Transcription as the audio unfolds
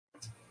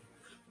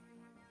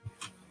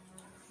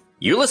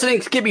You're listening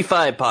to Gibby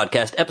 5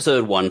 Podcast,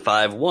 episode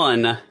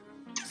 151,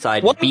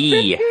 side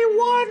 151 B.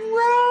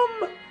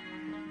 rum!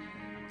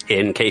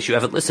 In case you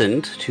haven't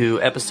listened to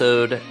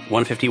episode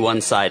 151,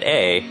 side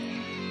A,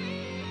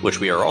 which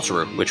we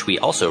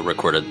also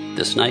recorded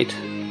this night,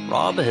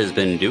 Rob has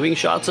been doing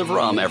shots of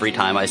rum every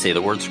time I say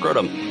the word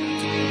scrotum.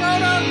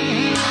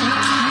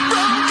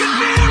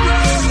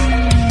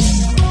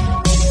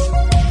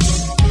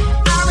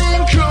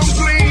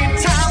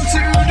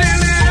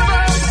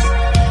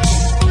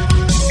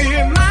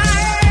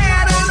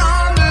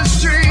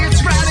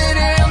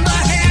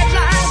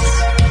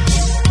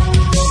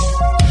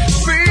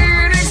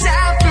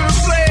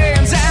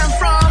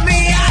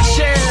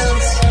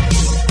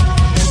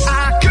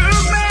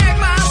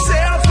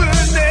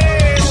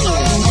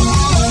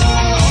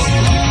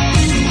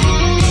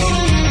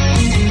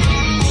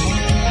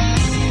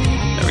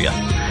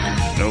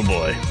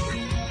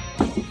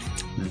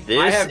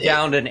 I have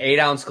downed an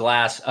 8-ounce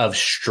glass of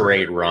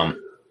straight rum,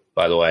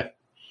 by the way.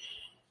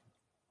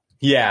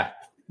 Yeah.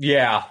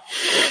 Okay,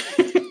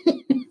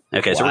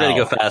 so we're going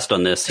to go fast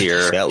on this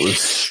here. That was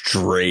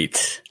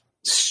straight.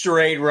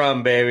 Straight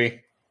rum,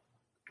 baby.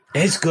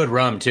 It's good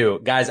rum,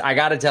 too. Guys, I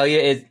got to tell you,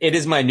 it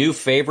is my new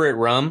favorite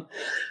rum.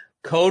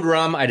 Code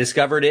Rum, I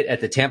discovered it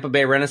at the Tampa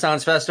Bay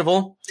Renaissance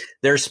Festival.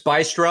 Their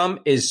spiced rum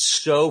is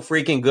so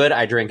freaking good,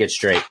 I drink it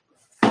straight.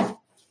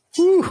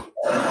 Whew.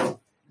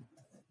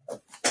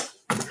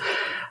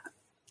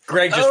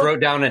 Greg just wrote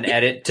down an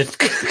edit to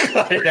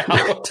cut it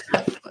out.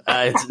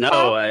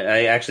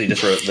 I actually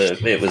just wrote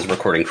it was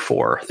recording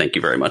 4. Thank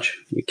you very much.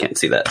 You can't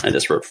see that. I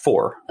just wrote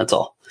 4. That's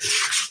all.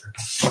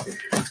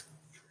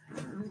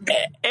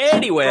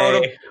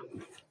 Anyway,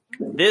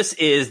 this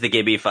is the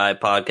Gibby 5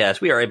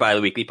 Podcast. We are a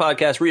bi-weekly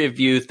podcast. We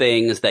review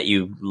things that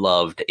you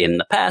loved in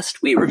the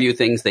past. We review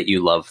things that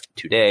you love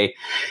today.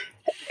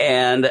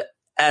 And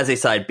as a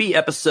side B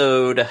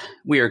episode,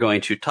 we are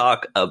going to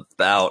talk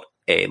about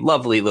a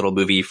lovely little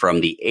movie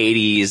from the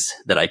 80s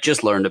that I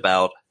just learned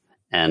about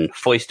and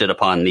foisted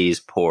upon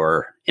these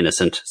poor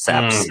innocent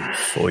saps.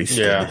 Foisted.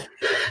 Yeah.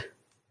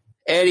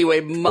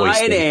 Anyway,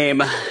 my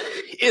name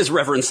is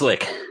Reverend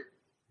Slick,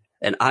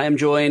 and I am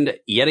joined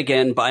yet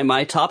again by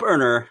my top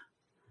earner,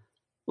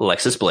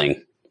 Lexus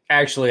Bling.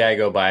 Actually, I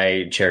go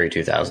by Cherry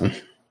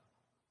 2000.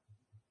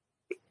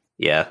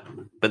 Yeah,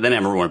 but then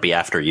everyone would be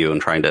after you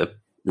and trying to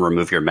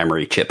remove your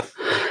memory chip.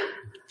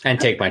 And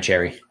take my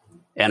cherry.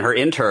 And her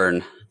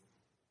intern...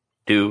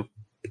 Do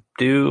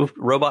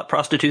robot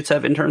prostitutes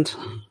have interns?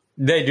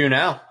 They do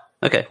now.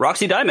 Okay.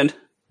 Roxy Diamond.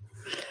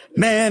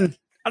 Man,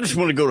 I just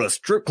want to go to a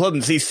strip club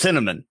and see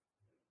Cinnamon.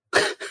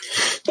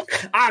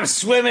 I'm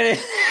swimming in...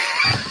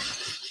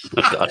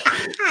 Oh, God.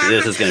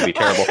 This is going to be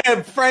terrible.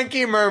 And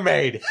Frankie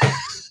Mermaid.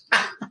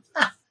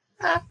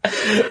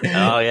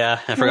 Oh,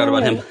 yeah. I forgot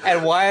about him.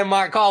 And why am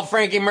I called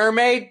Frankie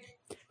Mermaid?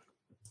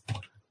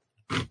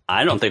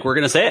 I don't think we're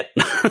going to say it.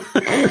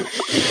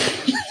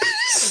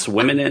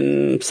 Swimming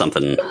in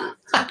something.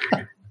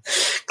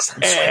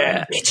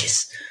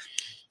 Bitches.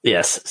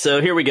 Yes.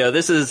 So here we go.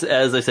 This is,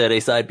 as I said, a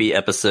side B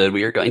episode.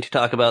 We are going to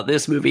talk about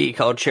this movie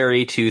called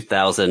Cherry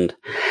 2000.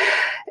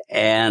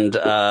 And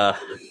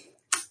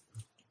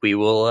we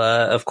will,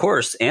 of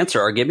course,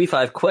 answer our Give Me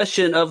 5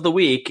 question of the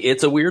week.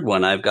 It's a weird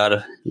one.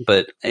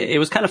 But it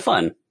was kind of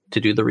fun to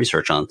do the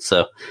research on.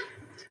 So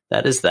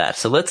that is that.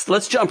 So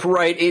let's jump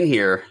right in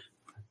here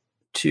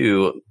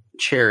to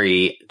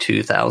Cherry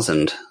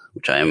 2000,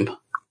 which I am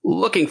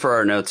looking for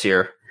our notes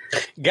here.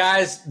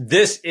 Guys,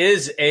 this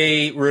is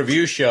a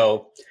review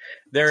show.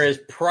 There is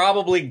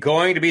probably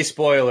going to be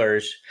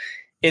spoilers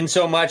in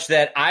so much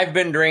that I've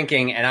been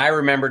drinking and I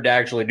remembered to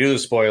actually do the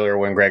spoiler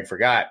when Greg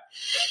forgot.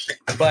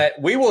 But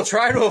we will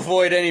try to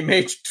avoid any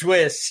major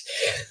twists.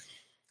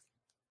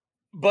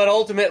 But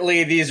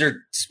ultimately, these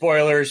are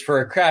spoilers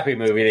for a crappy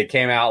movie that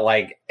came out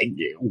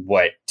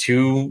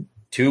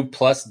two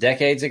plus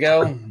decades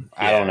ago? Yeah.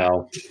 I don't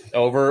know.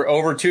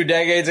 Over 2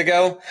 decades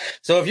ago.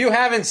 So if you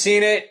haven't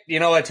seen it, you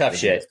know what? Tough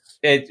shit.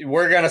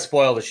 We're going to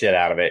spoil the shit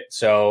out of it.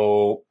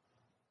 So,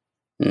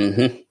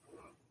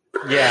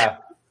 yeah.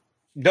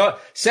 Don't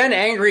send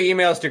angry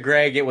emails to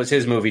Greg. It was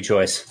his movie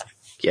choice.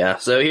 Yeah.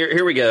 So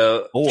here we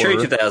go. Cherry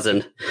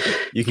 2000.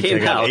 You can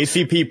check out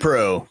ACP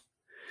Pro.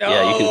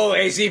 Yeah,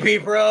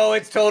 ACP Pro,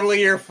 it's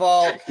totally your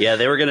fault. Yeah,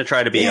 they were going to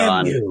try to be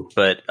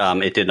but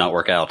it did not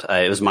work out.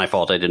 It was my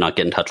fault. I did not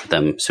get in touch with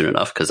them soon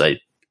enough because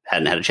I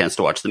hadn't had a chance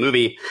to watch the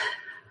movie.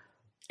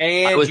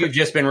 And you've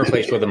just been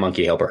replaced with a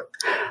monkey helper.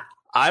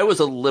 I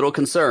was a little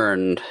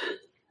concerned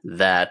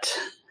that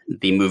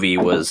the movie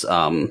was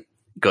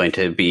going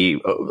to be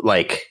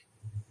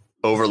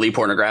overly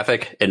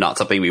pornographic and not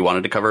something we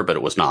wanted to cover, but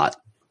it was not.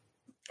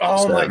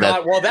 Oh, so my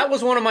God. Well, that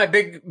was one of my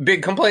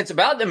big complaints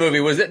about the movie,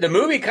 was that the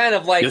movie kind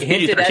of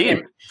hinted at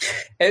him.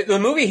 The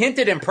movie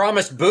hinted and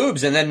promised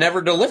boobs and then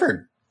never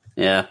delivered.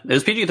 Yeah, it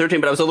was PG-13,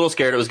 but I was a little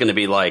scared it was going to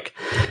be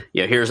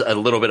here's a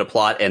little bit of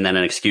plot and then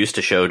an excuse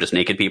to show just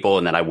naked people,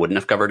 and then I wouldn't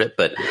have covered it.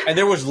 And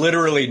there was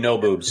literally no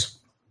boobs.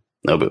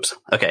 No boobs.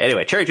 Okay,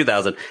 anyway, Cherry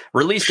 2000,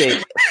 release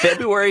date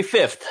February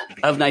 5th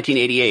of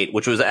 1988,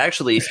 which was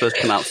actually supposed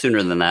to come out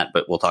sooner than that,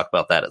 but we'll talk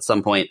about that at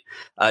some point.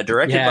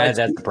 Directed by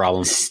that's the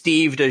problem.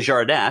 Steve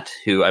Desjardins,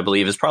 who I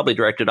believe has probably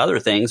directed other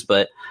things,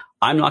 but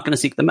I'm not going to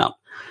seek them out.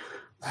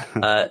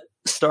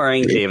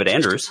 Starring David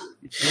Andrews,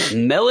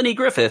 Melanie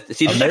Griffith.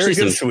 See,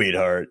 America's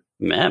Sweetheart.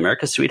 Man,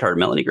 America's Sweetheart,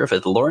 Melanie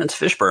Griffith, Lawrence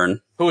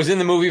Fishburne. Who was in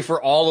the movie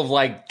for all of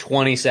like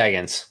 20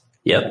 seconds.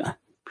 Yep.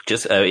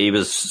 Just he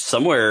was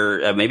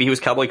somewhere. Maybe he was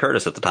Cowboy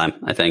Curtis at the time.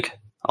 I think.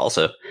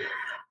 Also,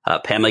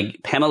 Pamela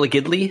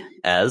Gidley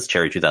as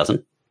Cherry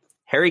 2000.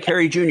 Harry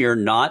Carey Jr.,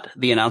 not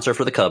the announcer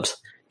for the Cubs.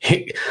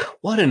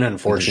 What an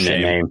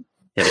unfortunate name.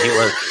 Yeah, he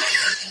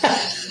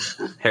was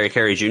Harry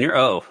Carey Jr.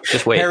 Oh,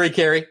 just wait. Harry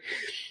Carey.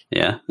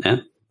 Yeah.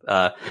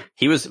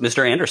 He was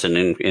Mr. Anderson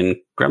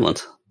in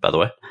Gremlins, by the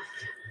way.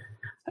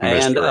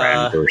 And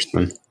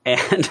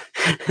and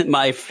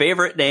my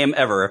favorite name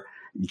ever,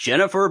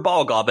 Jennifer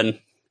Ballgobbin.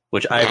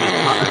 Which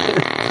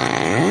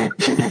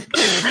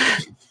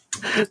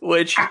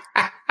which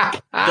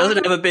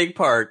doesn't have a big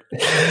part,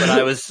 but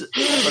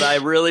I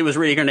really was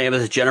reading her name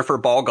as Jennifer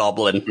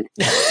Ballgoblin.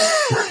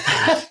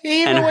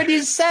 Even when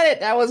you said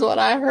it, that was what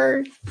I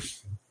heard.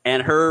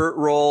 And her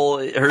role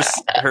in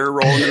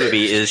the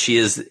movie is she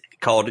is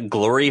called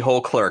Glory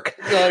Hole Clerk.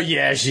 Oh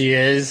yeah, she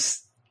is.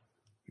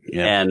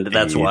 Yep. And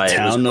that's why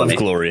Town it was of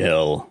Glory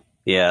Hill.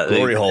 Yeah,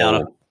 Glory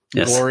Hole.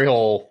 Yes. Glory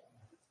Hole.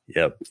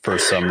 Yep, for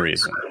some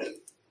reason.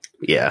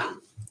 Yeah.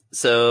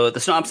 So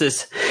the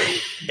synopsis: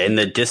 in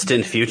the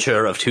distant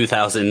future of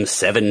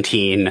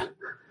 2017,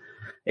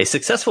 a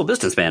successful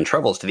businessman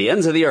travels to the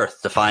ends of the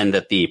earth to find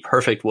that the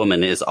perfect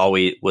woman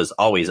was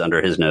always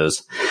under his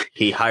nose.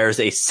 He hires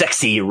a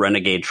sexy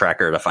renegade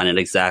tracker to find an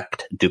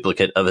exact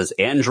duplicate of his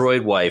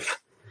android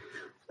wife.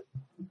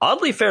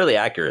 Oddly, fairly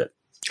accurate.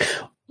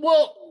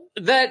 Well,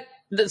 the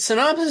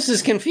synopsis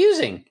is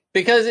confusing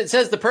because it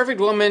says the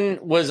perfect woman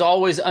was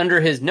always under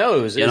his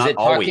nose. Yeah, is not it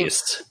talking?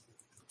 always.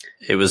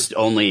 It was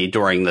only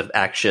during the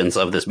actions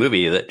of this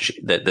movie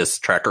that this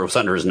tracker was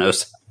under his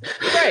nose.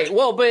 Right.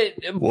 Well, but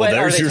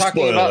there's your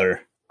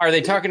spoiler. Are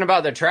they talking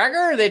about the tracker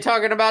or are they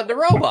talking about the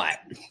robot?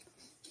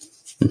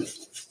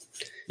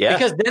 Yeah.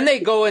 Because then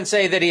they go and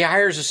say that he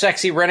hires a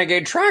sexy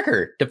renegade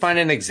tracker to find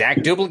an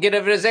exact duplicate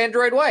of his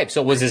android wife.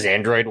 So was his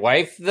android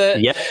wife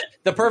the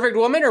perfect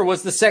woman, or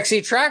was the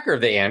sexy tracker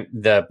the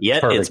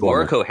Yet perfect it's more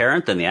woman?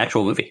 coherent than the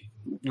actual movie.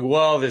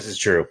 Well, this is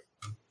true.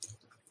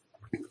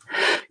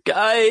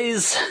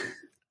 Guys,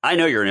 I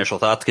know your initial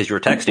thoughts because you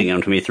were texting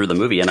them to me through the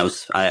movie, and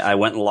I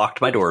went and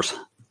locked my doors.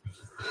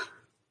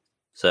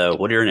 So,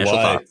 what are your initial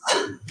thoughts?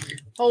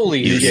 Holy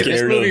You shit!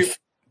 scared of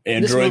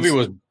androids? This movie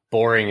was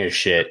boring as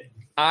shit.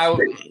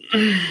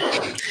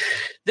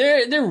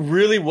 There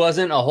really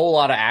wasn't a whole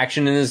lot of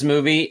action in this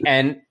movie,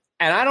 and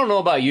I don't know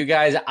about you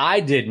guys,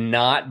 I did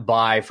not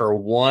buy for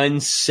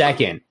 1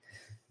 second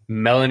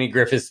Melanie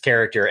Griffith's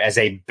character as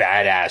a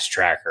badass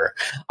tracker.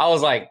 I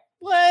was like,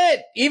 what?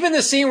 Even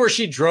the scene where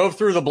she drove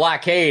through the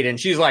blockade and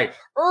she's like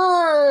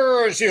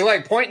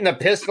pointing the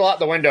pistol out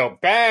the window,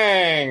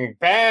 bang,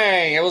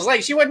 bang. It was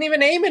like she wasn't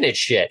even aiming at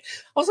shit.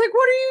 I was like,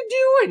 what are you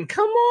doing?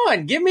 Come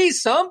on, give me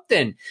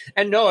something.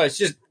 And no, it's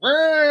just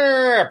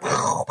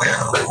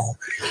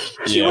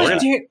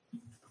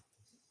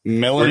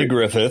Melanie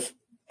Griffith,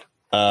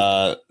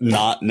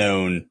 not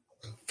known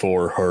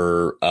for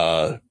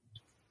her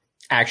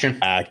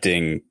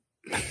acting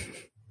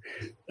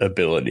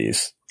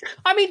abilities.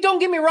 I mean, don't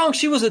get me wrong,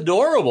 she was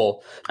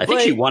adorable. I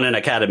think she won an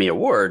Academy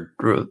Award,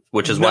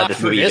 which is why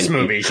this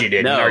movie. She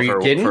didn't. No, Are you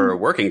kidding? For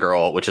Working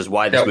Girl, which is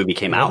why this movie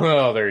came out.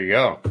 Well, there you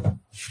go.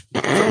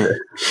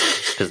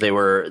 Because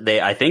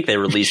I think they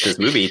released this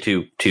movie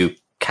to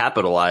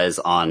capitalize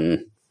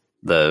on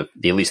at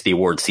least the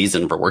award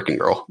season for Working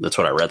Girl. That's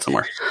what I read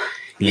somewhere.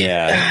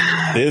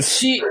 Yeah,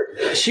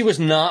 she was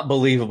not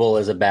believable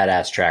as a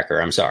badass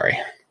tracker. I'm sorry.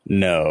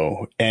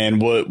 No,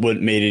 and what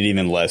made it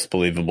even less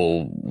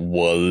believable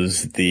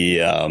was the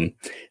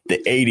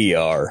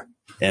ADR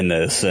in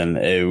this,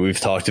 and we've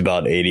talked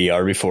about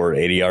ADR before.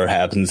 ADR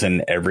happens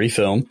in every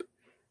film.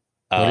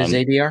 What is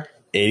ADR?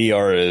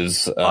 ADR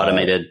is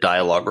automated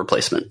dialogue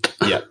replacement.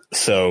 Yeah,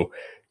 so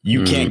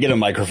you can't get a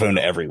microphone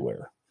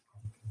everywhere,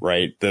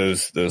 right?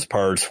 Those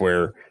parts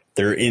where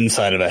they're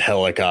inside of a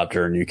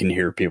helicopter and you can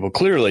hear people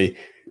clearly.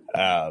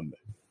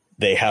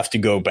 They have to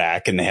go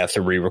back and they have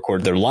to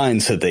re-record their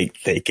lines so they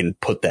can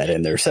put that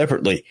in there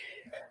separately.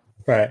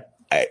 Right.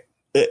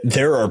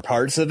 There are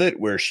parts of it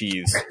where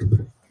she's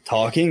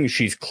talking.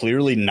 She's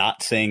clearly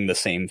not saying the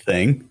same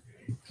thing.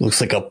 Looks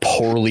like a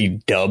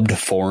poorly dubbed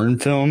foreign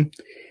film.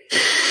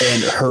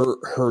 And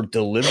her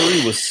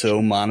delivery was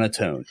so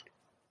monotone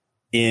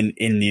in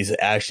these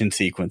action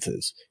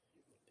sequences.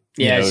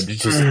 Yeah.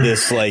 Just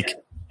this like,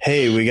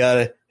 hey, we got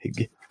a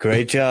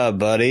great job,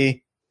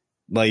 buddy.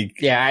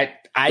 Like, yeah,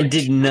 I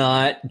did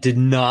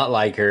not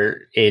like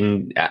her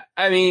in.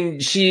 I mean,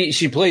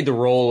 she played the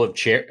role of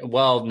Cherry.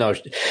 Well, no,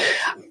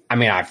 I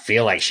mean, I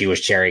feel like she was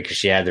Cherry because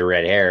she had the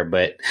red hair,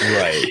 but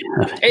right.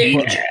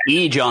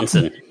 E.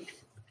 Johnson.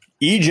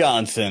 E.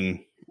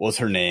 Johnson what's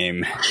her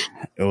name?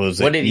 It was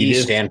What did E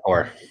Edith? stand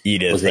for?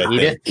 Edith. Was it I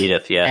think. Edith?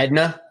 Edith, yeah.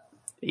 Edna?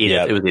 Edith.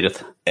 Yeah. It was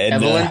Edith.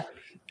 Evelyn?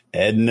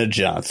 Edna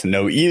Johnson.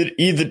 No,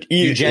 Edith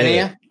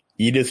Eugenia?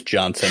 Edith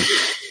Johnson.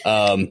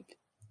 I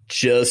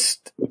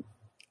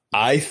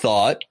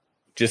thought,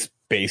 just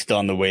based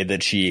on the way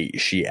that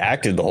she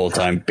acted the whole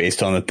time,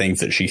 based on the things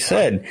that she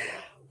said,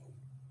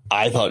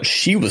 I thought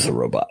she was a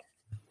robot.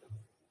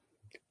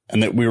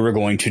 And that we were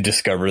going to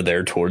discover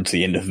there towards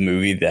the end of the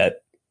movie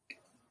that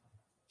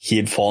he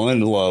had fallen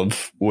in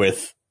love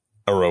with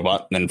a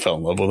robot and then fell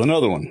in love with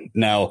another one.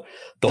 Now,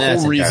 the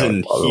whole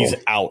reason he's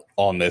out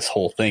on this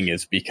whole thing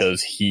is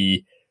because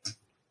he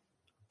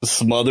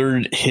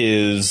smothered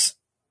his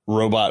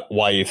robot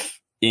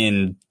wife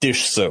in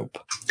dish soap.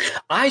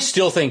 I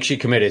still think she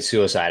committed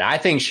suicide. I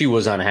think she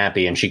was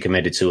unhappy and she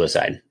committed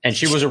suicide. And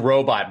she was a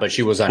robot, but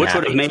she was unhappy. Which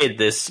would have made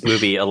this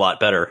movie a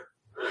lot better.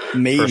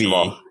 Maybe. First of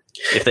all.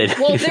 If they,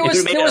 well, it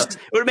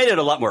would have made it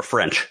a lot more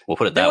French. We'll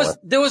put it that way.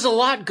 There was a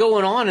lot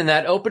going on in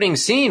that opening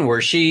scene where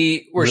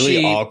she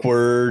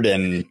awkward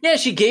and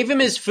she gave him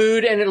his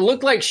food and it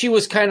looked like she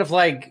was kind of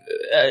like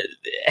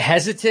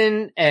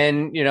hesitant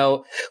and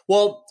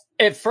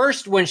at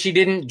first when she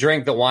didn't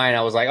drink the wine,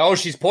 I was like, oh,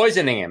 she's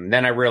poisoning him.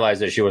 Then I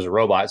realized that she was a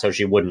robot, so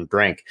she wouldn't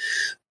drink.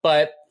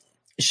 But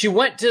she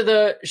went to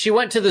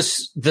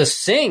the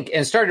sink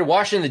and started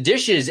washing the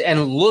dishes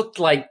and looked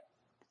like.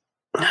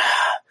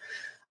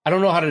 I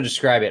don't know how to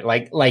describe it.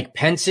 Like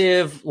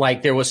pensive,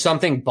 like there was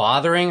something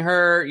bothering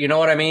her. You know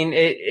what I mean?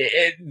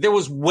 There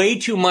was way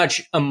too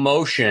much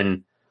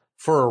emotion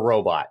for a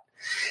robot.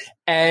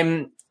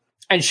 And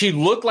she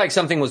looked like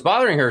something was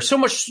bothering her. So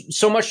much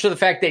to the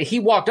fact that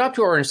he walked up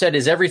to her and said,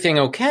 "Is everything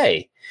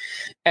okay?"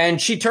 And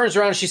she turns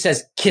around and she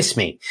says, "Kiss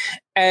me."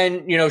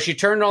 And, she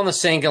turned on the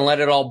sink and let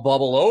it all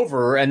bubble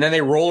over. And then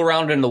they roll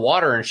around in the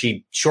water and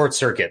she short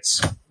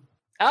circuits.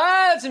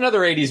 It's another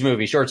 80s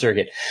movie, Short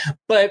Circuit.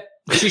 But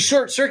she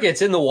short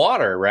circuits in the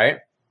water, right?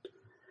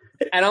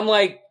 And I'm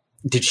like,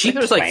 did she?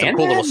 There's like some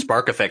cool little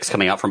spark effects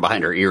coming out from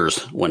behind her ears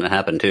when it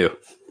happened too.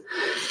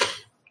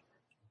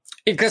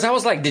 Because I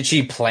was like, did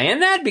she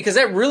plan that? Because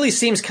that really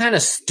seems kind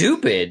of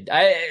stupid.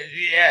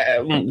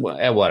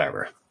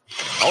 Whatever.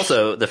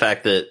 Also, the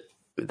fact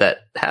that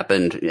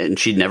happened and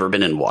she'd never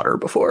been in water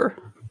before.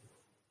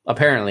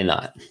 Apparently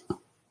not.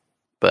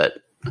 But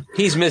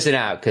he's missing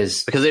out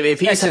because if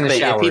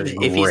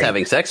he's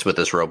having sex with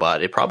this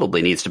robot, it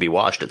probably needs to be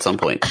washed at some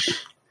point,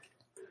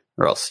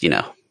 or else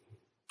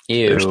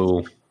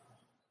Ew.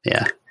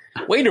 Yeah.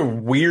 Way to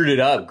weird it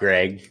up,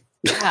 Greg.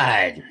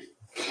 God.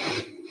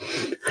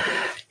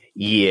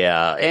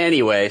 Yeah.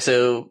 Anyway,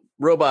 so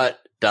robot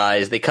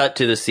dies. They cut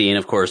to the scene,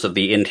 of course, of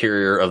the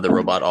interior of the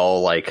robot,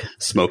 all like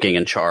smoking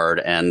and charred,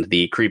 and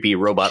the creepy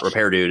robot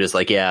repair dude is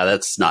like, "Yeah,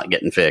 that's not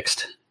getting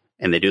fixed."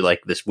 And they do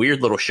like this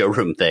weird little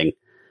showroom thing.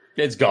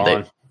 It's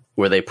gone.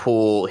 Where they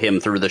pull him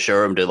through the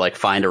showroom to like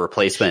find a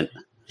replacement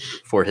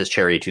for his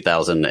Cherry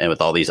 2000, and with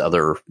all these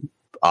other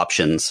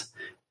options.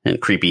 And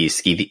creepy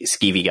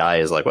skeevy guy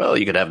is like, "Well,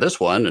 you could have this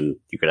one and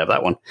you could have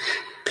that one."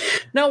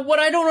 Now, what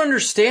I don't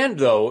understand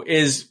though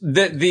is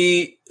that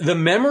the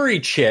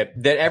memory chip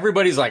that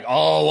everybody's like,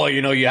 "Oh, well,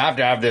 you have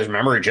to have this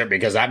memory chip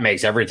because that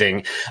makes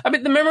everything." I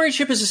mean, the memory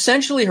chip is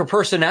essentially her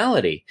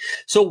personality.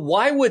 So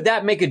why would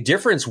that make a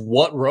difference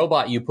what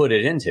robot you put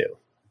it into?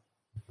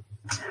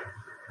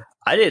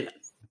 I'd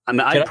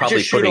probably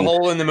just shoot a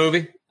hole in the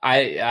movie.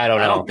 I don't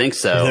know. I don't think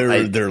so.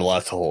 There are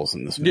lots of holes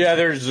in this movie. Yeah,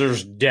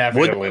 there's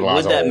definitely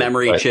lots of holes. Would that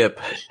memory chip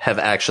have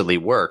actually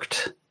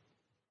worked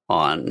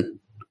on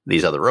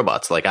these other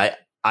robots? Like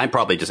I'm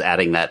probably just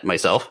adding that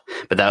myself,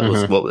 but that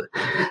was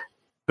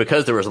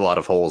because there was a lot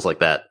of holes like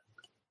that.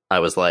 I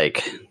was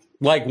like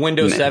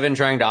Windows 7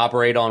 trying to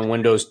operate on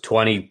Windows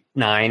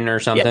 29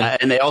 or something. Yeah,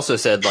 and they also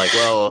said like,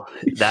 well,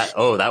 that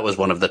was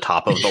one of the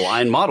top of the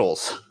line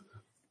models.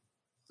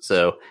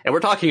 So, and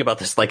we're talking about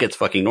this like it's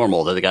fucking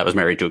normal that the guy was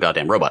married to a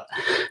goddamn robot.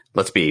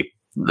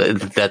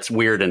 That's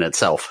weird in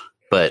itself.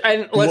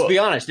 And let's be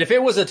honest, if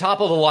it was a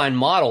top of the line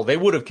model, they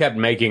would have kept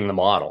making the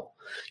model.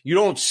 You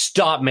don't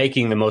stop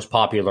making the most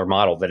popular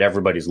model that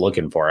everybody's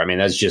looking for. I mean,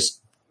 that's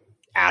just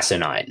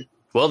asinine.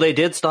 Well, they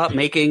did stop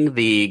making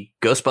the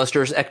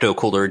Ghostbusters Ecto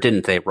Cooler,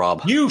 didn't they,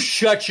 Rob? You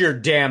shut your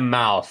damn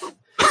mouth.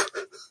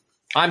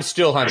 I'm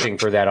still hunting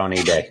for that on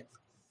eBay.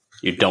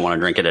 You don't want to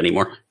drink it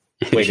anymore?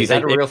 Wait, is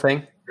that a real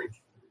thing?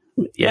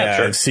 Yeah,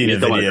 sure. I've seen a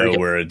video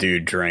where a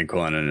dude drank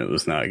one and it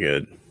was not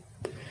good.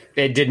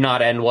 It did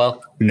not end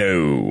well?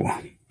 No.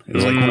 It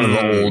was like one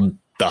of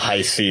the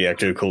high C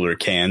Ecto Cooler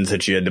cans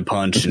that you had to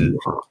punch, and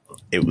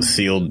it was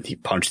sealed. He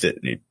punched it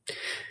and he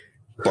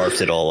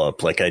barfed it all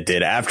up like I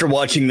did after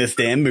watching this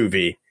damn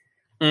movie,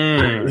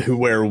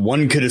 where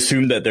one could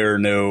assume that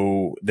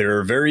there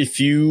are very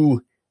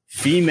few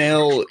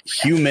female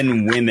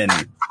human women.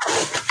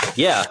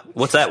 Yeah,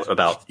 what's that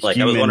about? Like,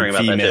 I was wondering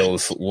about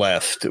females that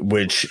left,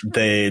 which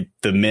the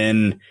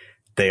men,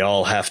 they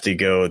all have to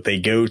go.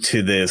 They go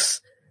to this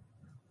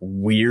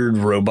weird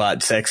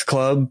robot sex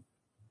club.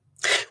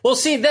 Well,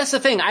 see, that's the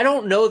thing. I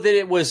don't know that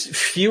it was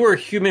fewer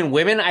human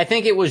women. I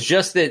think it was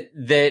just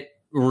that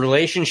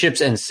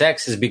relationships and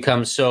sex has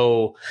become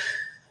so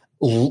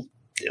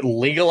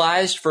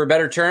legalized, for a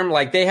better term.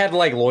 Like they had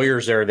like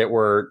lawyers there that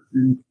were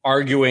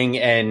arguing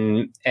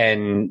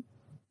and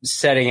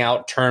setting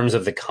out terms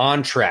of the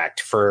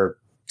contract for,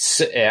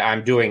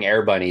 I'm doing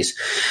Air Bunnies,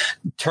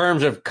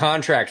 terms of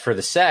contract for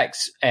the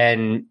sex.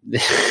 And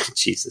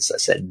Jesus, I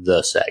said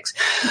the sex.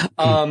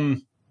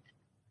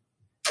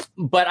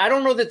 But I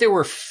don't know that there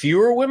were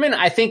fewer women.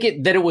 I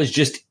think that it was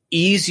just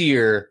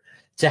easier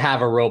to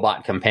have a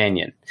robot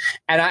companion.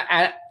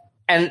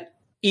 And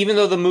even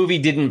though the movie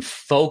didn't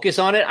focus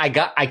on it,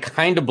 I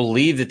kind of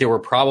believe that there were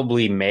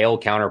probably male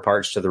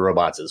counterparts to the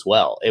robots as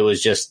well. It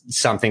was just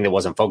something that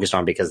wasn't focused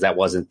on because that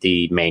wasn't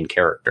the main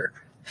character.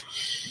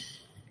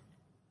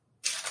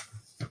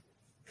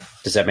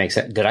 Does that make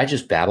sense? Did I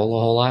just babble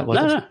a whole lot?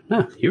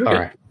 No. You were all good.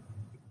 right.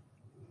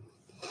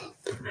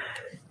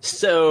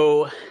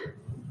 So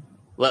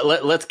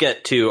let's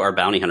get to our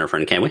bounty hunter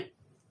friend, can we?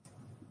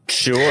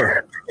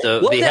 Sure.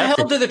 So What the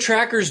hell do the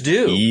trackers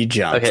do? E.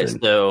 Johnson.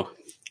 Okay,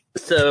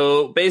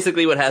 so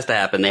basically what has to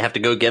happen, they have to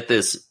go get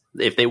this.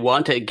 If they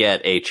want to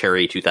get a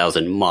Cherry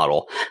 2000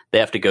 model, they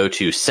have to go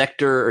to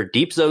Sector or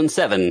Deep Zone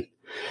 7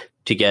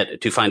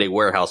 to find a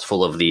warehouse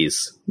full of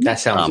these. That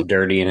sounds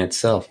dirty in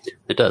itself.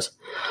 It does.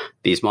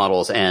 These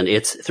models, and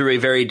it's through a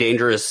very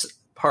dangerous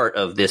part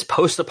of this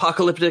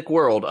post-apocalyptic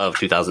world of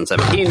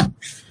 2017.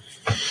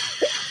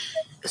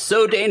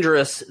 So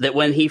dangerous that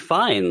when he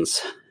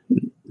finds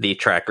the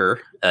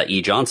tracker,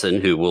 E.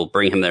 Johnson, who will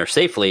bring him there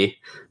safely,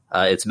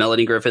 it's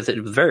Melanie Griffith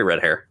with very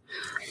red hair.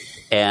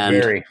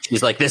 And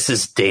he's like, this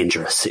is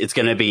dangerous. It's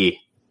going to be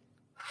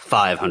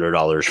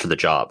 $500 for the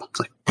job. It's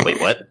like,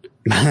 wait, what?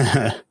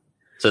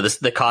 So this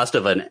the cost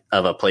of a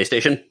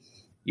PlayStation?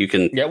 You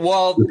can...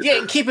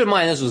 Yeah, keep in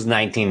mind, this was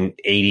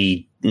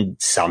 1980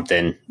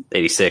 something.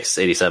 86,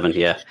 87,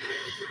 yeah.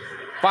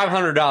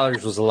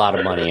 $500 was a lot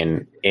of money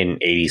in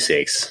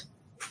 86.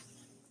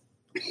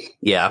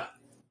 Yeah.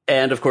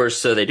 And of course,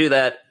 so they do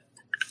that.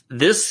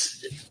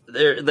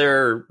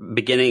 Their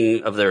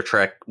beginning of their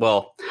trek,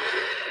 well,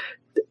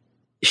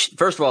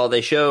 first of all,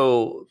 they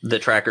show the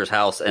tracker's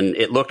house, and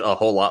it looked a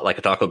whole lot like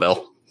a Taco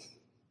Bell.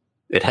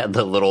 It had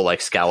the little like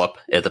scallop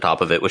at the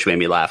top of it, which made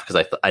me laugh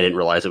because I didn't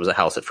realize it was a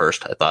house at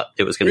first. I thought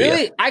it was going to be.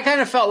 Really? I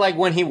kind of felt like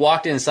when he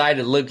walked inside,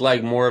 it looked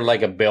like more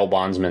like a bail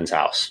bondsman's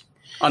house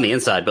on the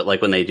inside. But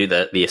like when they do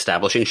the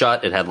establishing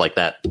shot, it had like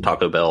that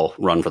Taco Bell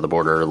run for the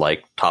border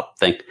like top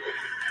thing.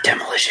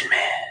 Demolition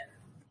Man.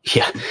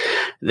 Yeah,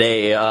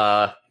 they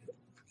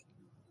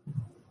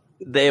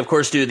of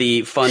course do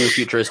the fun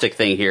futuristic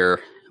thing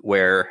here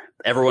where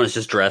everyone is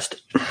just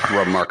dressed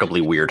remarkably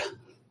weird.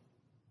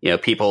 You know,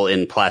 people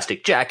in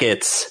plastic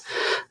jackets,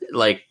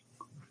 like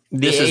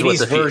this is what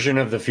the version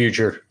of the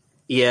future.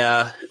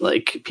 Yeah,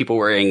 like people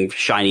wearing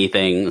shiny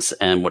things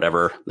and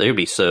whatever. They would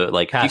be so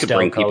like if you could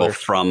bring people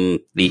from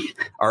the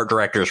art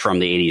directors from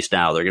the 80s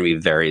now, they're going to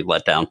be very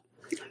let down.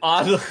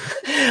 Oddly,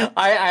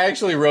 I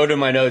actually wrote in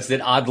my notes that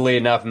oddly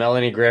enough,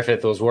 Melanie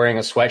Griffith was wearing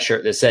a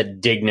sweatshirt that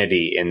said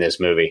 "Dignity" in this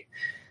movie.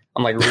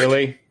 I'm like,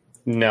 really?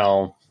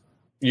 No,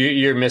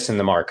 you're missing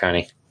the mark,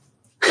 honey.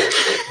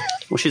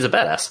 Well, she's a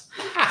badass.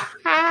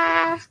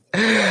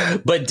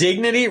 But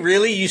Dignity,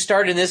 really? You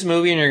start in this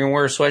movie and you're going to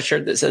wear a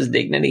sweatshirt that says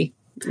Dignity?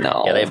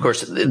 No. Yeah, they, of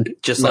course,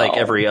 just like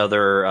every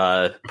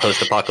other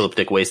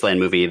post-apocalyptic wasteland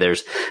movie,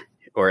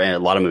 or in a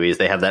lot of movies,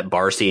 they have that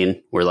bar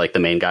scene where like the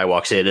main guy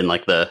walks in and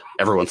like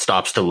everyone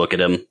stops to look at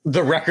him.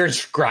 The record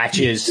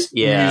scratches.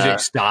 Yeah. Music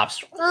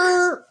stops.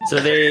 So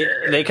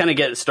they kind of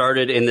get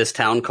started in this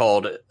town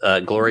called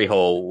Glory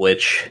Hole,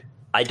 which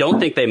I don't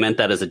think they meant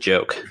that as a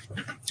joke.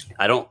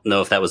 I don't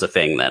know if that was a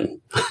thing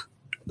then.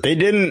 They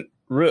didn't.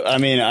 I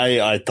mean,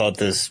 I thought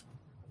this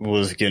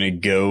was going to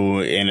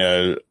go in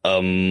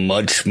a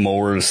much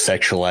more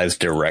sexualized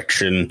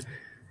direction.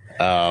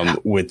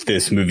 With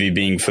this movie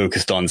being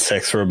focused on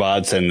sex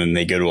robots, and then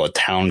they go to a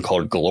town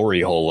called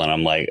Glory Hole, and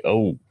I'm like,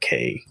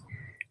 okay,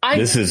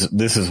 this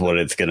is what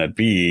it's gonna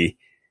be.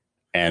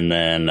 And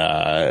then,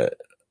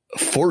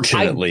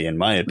 fortunately, in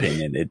my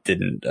opinion, it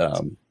didn't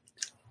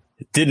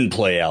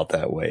play out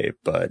that way.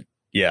 But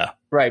yeah,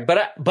 right.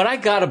 But I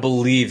gotta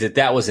believe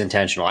that was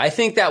intentional. I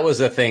think that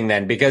was a thing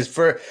then, because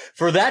for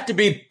that to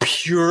be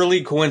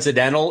purely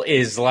coincidental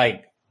is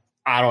like,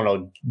 I don't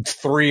know,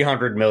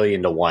 300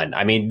 million to 1.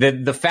 I mean,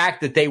 the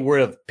fact that they would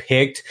have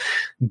picked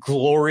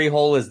Glory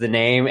Hole as the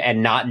name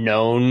and not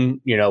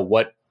known, you know,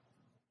 what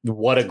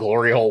a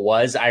glory hole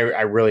was, I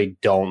really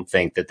don't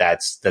think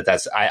that's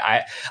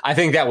I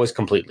think that was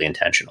completely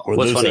intentional.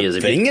 What's funny is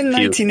thing in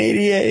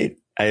 1988.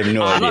 I have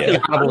no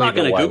idea. I'm not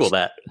going to Google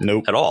that.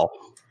 Nope. At all.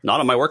 Not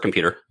on my work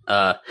computer.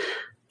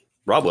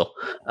 Rob will.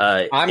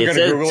 I'm going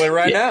to Google it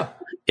right now.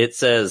 It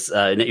says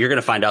you're going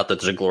to find out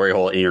that there's a glory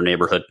hole in your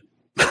neighborhood.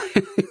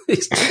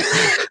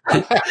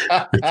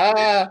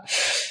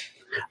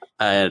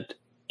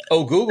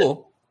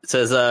 Google. It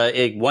says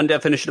one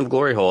definition of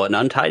glory hole: an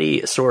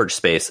untidy storage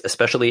space,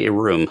 especially a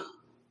room,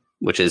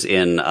 which is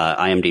in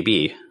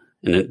IMDb.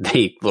 And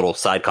the little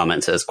side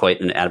comment says,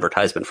 "Quite an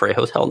advertisement for a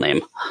hotel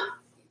name."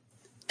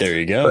 There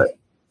you go.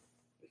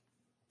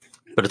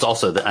 But it's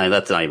also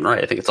that's not even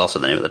right. I think it's also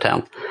the name of the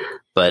town.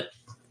 But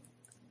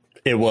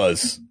it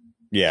was,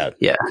 yeah.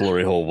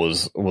 Glory Hole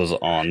was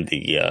on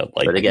the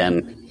But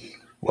again,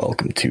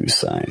 welcome to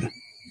sign.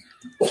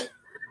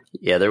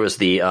 Yeah, there was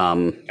the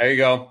There you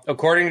go.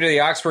 According to the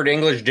Oxford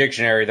English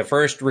Dictionary, the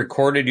first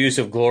recorded use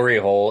of glory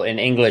hole in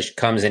English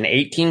comes in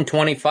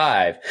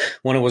 1825,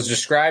 when it was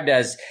described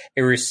as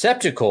a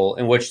receptacle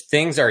in which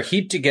things are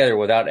heaped together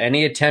without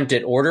any attempt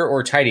at order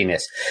or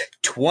tidiness.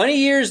 20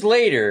 years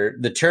later,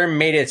 the term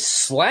made its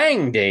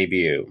slang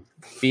debut,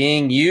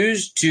 being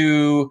used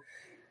to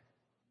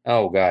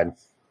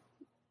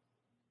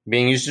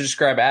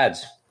describe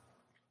ads.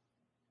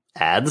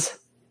 Ads?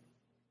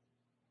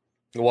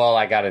 Well,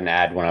 I got an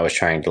ad when I was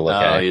trying to look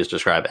at it. Oh, you just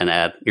described an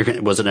ad.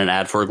 Was it an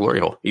ad for a glory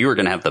hole? You were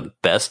going to have the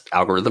best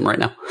algorithm right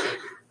now.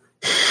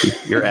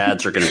 Your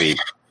ads are going to be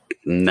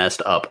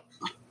messed up.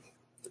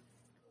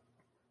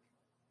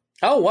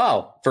 Oh,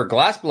 wow. For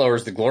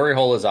glassblowers, the glory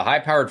hole is a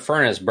high-powered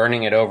furnace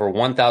burning at over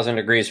 1,000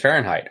 degrees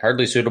Fahrenheit,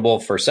 hardly suitable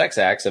for sex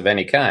acts of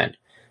any kind.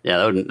 Yeah,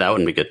 that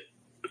wouldn't be good.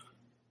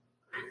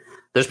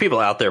 There's people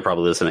out there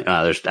probably listening.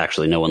 There's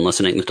actually no one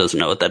listening that doesn't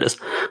know what that is.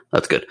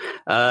 That's good.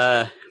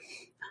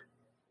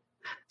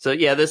 So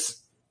yeah,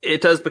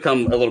 it does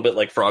become a little bit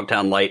like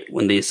Frogtown Light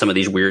when some of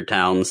these weird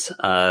towns.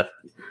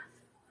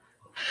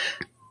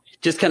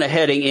 Just kind of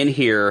heading in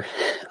here,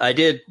 I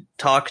did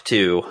talk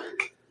to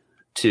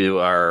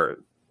our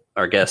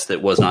guest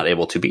that was not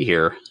able to be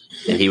here,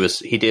 and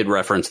he did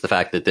reference the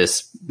fact that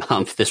this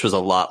was a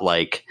lot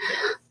like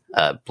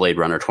Blade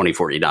Runner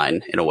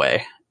 2049 in a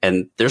way.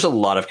 And there's a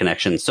lot of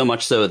connections, so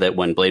much so that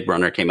when Blade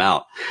Runner came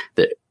out,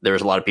 that there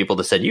was a lot of people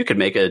that said you could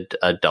make a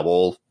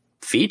double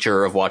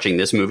feature of watching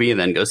this movie and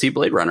then go see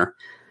Blade Runner.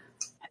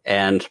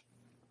 And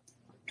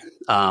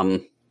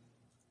some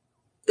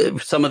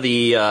of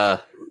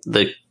the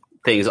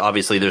things,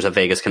 obviously there's a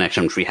Vegas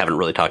connection, which we haven't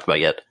really talked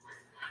about yet.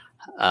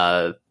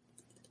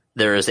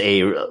 There is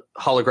a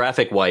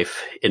holographic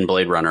wife in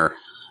Blade Runner.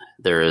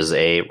 There is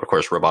of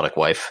course, robotic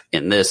wife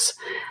in this.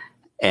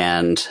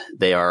 And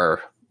they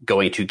are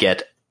going to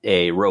get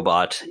a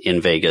robot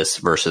in Vegas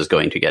versus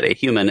going to get a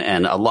human.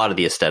 And a lot of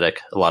the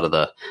aesthetic, a lot of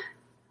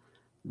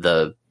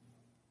the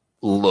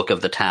look of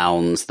the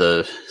towns,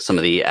 some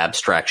of the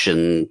abstract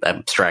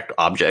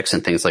objects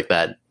and things like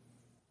that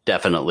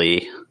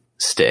definitely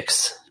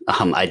sticks.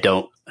 I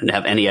don't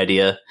have any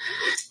idea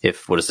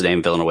what is the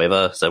name?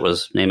 Villanueva? Is that what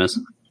his name is?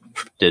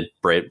 Did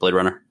Blade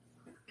Runner?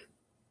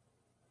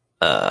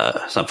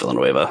 It's not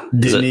Villanueva.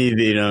 Denis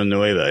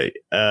Villanueva.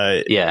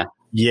 Yeah.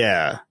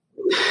 Yeah.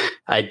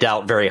 I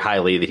doubt very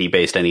highly that he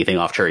based anything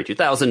off Cherry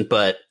 2000,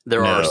 but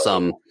there are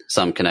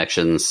some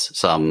connections,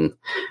 some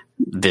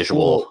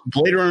visual. Well,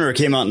 Blade Runner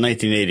came out in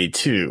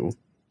 1982.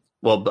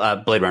 Well,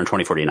 Blade Runner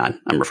 2049,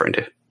 I'm referring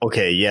to.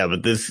 Okay, yeah,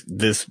 but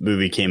this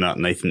movie came out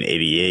in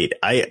 1988.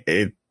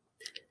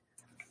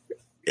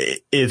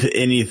 If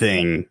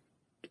anything,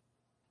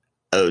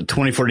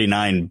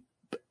 2049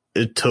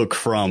 it took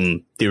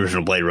from the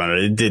original Blade Runner.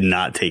 It did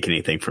not take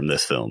anything from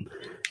this film.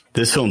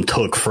 This film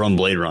took from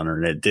Blade Runner,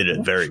 and it did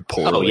it very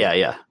poorly. Oh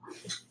yeah.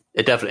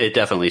 It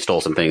definitely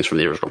stole some things from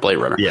the original Blade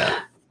Runner. Yeah.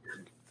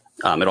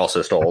 It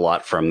also stole a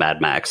lot from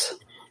Mad Max,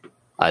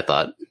 I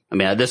thought. I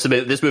mean, this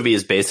movie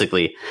is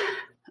basically,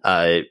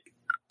 I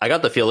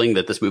got the feeling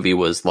that this movie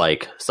was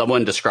like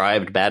someone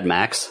described Mad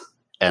Max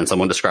and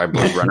someone described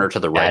Blade Runner to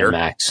the writer. Mad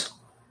Max.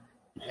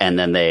 And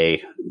then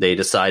they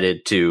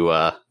decided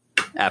to,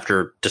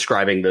 after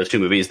describing those two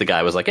movies, the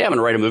guy was like, "Hey, I'm going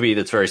to write a movie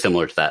that's very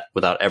similar to that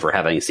without ever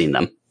having seen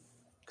them."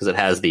 Because it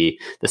has the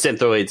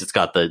synthroids, it's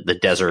got the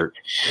desert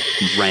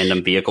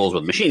random vehicles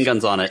with machine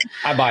guns on it.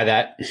 I buy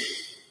that.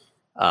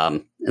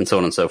 And so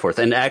on and so forth.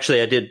 And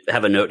actually, I did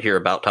have a note here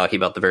about talking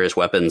about the various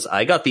weapons.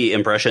 I got the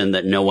impression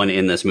that no one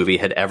in this movie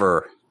had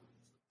ever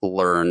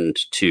learned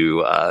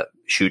to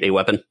shoot a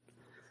weapon.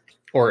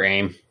 Or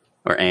aim.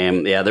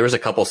 Yeah, there was a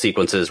couple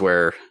sequences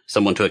where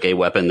someone took a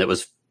weapon that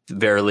was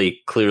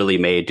very clearly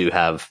made to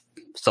have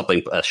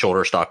a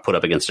shoulder stock put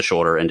up against a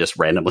shoulder and just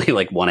randomly,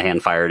 like, one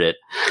hand fired it.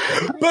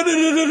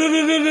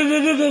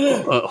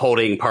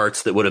 Holding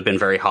parts that would have been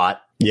very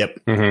hot. Yep.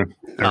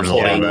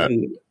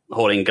 Mm-hmm.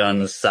 Holding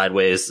guns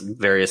sideways,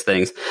 various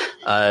things.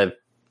 I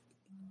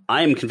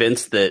am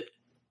convinced that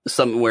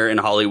somewhere in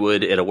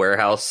Hollywood at a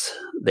warehouse,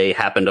 they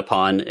happened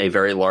upon a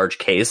very large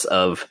case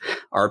of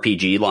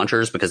RPG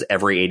launchers because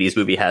every 80s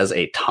movie has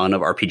a ton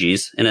of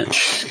RPGs in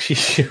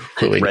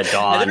it. Red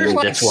Dawn, there's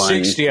like this one,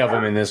 60 of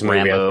them in this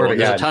movie. Rambo.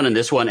 There's a ton in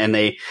this one, and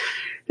they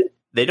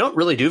don't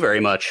really do very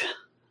much.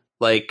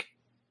 Like,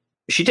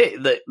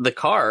 the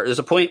car, there's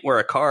a point where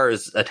a car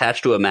is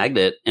attached to a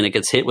magnet and it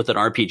gets hit with an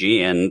RPG,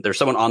 and there's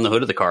someone on the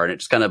hood of the car, and it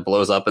just kind of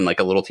blows up in like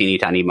a little teeny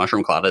tiny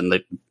mushroom cloud, and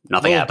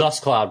nothing happens.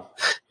 Dust cloud.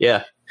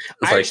 Yeah.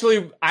 I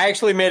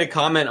actually made a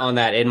comment on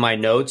that in my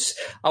notes.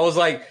 I was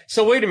like,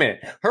 so wait a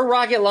minute. Her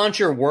rocket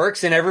launcher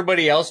works and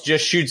everybody else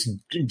just shoots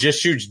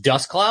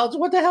dust clouds?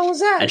 What the hell is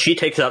that? And she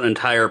takes out an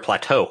entire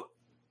plateau.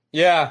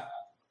 Yeah.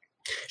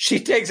 She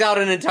takes out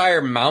an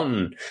entire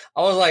mountain.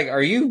 I was like,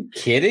 are you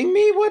kidding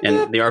me?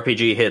 The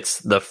RPG hits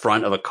the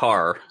front of a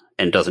car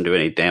and doesn't do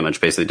any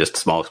damage, basically just a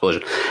small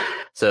explosion.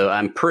 So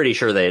I'm pretty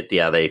sure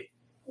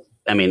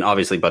I mean,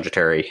 obviously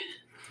budgetary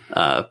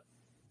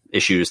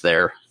issues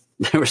there.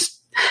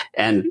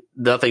 And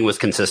nothing was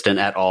consistent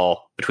at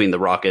all between the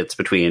rockets,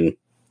 between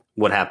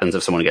what happens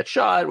if someone gets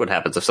shot, what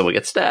happens if someone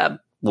gets stabbed.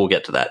 We'll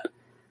get to that.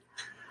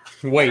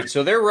 Wait,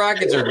 so their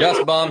rockets are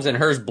dust bombs and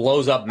hers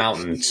blows up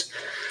mountains.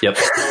 Yep.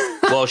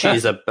 Well,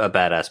 she's a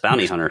badass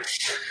bounty hunter.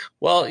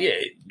 Well,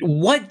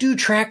 what do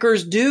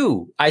trackers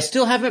do? I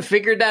still haven't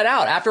figured that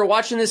out. After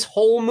watching this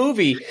whole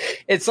movie,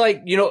 it's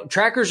like,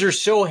 trackers are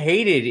so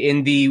hated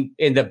in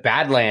the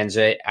Badlands,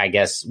 I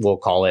guess we'll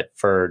call it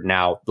for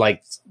now,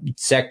 like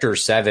Sector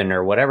 7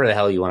 or whatever the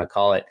hell you want to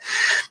call it.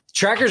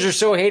 Trackers are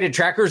so hated.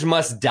 Trackers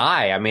must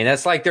die. I mean,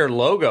 that's like their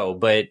logo,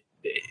 but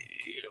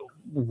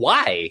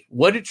why?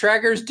 What do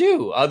trackers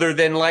do other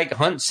than like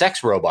hunt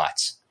sex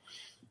robots?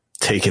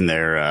 Taking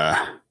their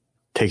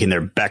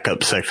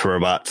backup sex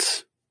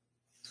robots.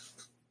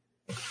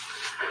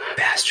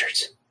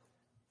 Bastards.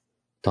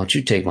 Don't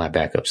you take my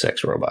backup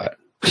sex robot.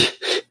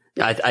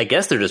 I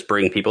guess they're just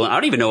bringing people in. I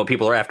don't even know what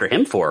people are after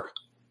him for.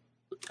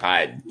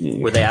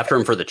 Were they after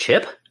him for the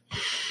chip?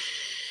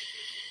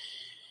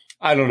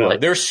 I don't know.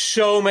 There's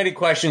so many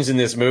questions in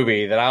this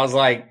movie that I was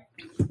like,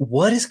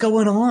 what is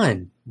going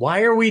on?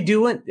 Why are we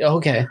doing?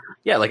 Okay.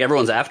 Yeah, like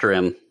everyone's after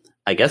him.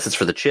 I guess it's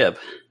for the chip,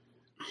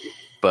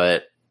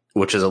 but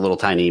which is a little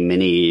tiny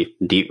mini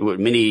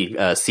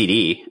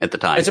CD at the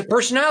time. It's a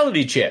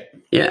personality chip.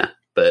 Yeah,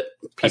 but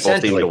people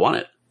seem to want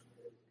it.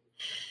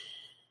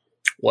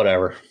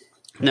 Whatever.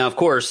 Now, of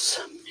course,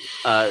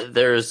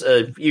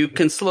 you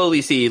can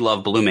slowly see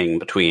love blooming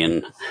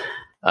between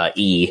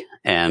E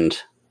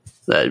and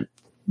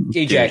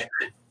EJ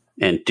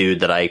and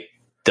dude that I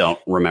don't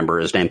remember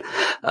his name.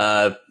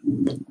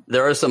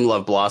 There is some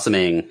love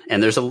blossoming,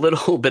 and there's a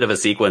little bit of a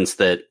sequence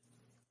that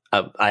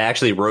I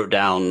actually wrote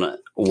down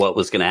what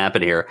was going to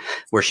happen here,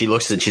 where she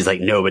looks and she's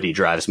like, nobody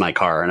drives my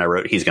car. And I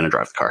wrote, he's going to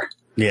drive the car.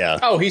 Yeah.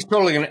 Oh, he's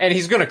totally going to, and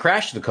he's going to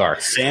crash the car.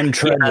 Sam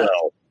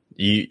Treadwell.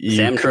 You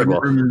Sam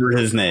Treadwell. Remember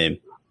his name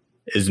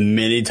as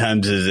many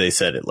times as they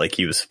said it, like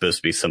he was supposed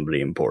to be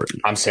somebody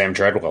important. I'm Sam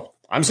Treadwell.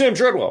 I'm Sam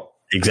Treadwell.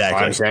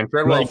 Exactly. I'm Sam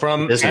Treadwell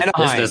from Anaheim.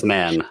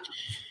 Businessman.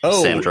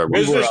 Oh, Sam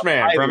Treadwell.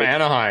 Businessman from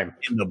Anaheim.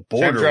 In the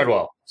border. Sam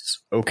Treadwell.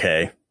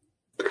 Okay.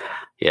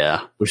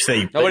 Yeah. Which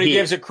nobody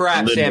gives a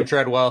crap, Sam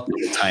Treadwell.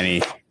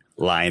 Tiny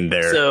line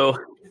there. So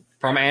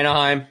from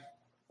Anaheim.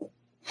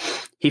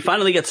 He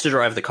finally gets to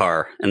drive the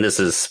car, and this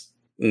is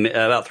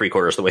about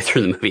 3/4 of the way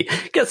through the movie.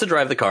 Gets to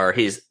drive the car.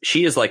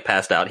 She is like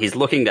passed out. He's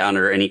looking down at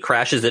her, and he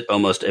crashes it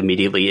almost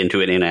immediately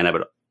into an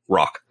inanimate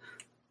rock.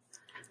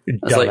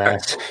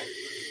 Dumbass.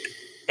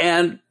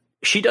 And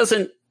she just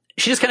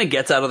kind of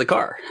gets out of the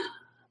car,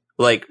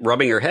 like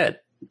rubbing her head.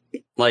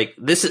 Like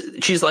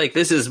she's like,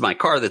 this is my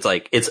car. That's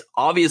like, it's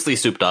obviously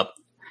souped up.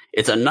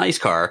 It's a nice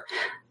car.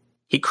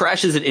 He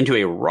crashes it into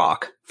a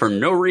rock for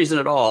no reason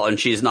at all. And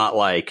she's not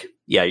like,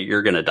 yeah,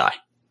 you're going to die.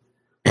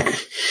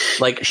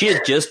 Like, she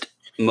had just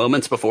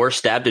moments before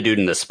stabbed a dude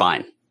in the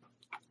spine.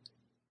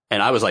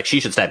 And I was like, she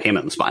should stab him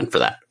in the spine for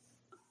that.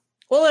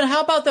 Well, and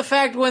how about the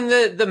fact when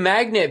the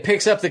magnet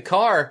picks up the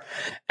car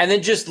and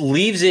then just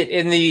leaves it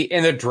in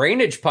the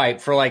drainage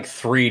pipe for like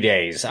 3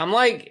 days? I'm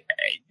like,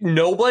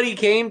 nobody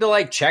came to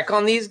like check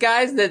on these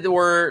guys that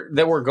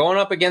were going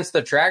up against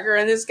the tracker,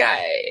 and this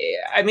guy,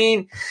 I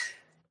mean,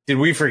 did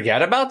we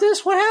forget about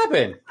this? What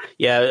happened?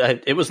 Yeah,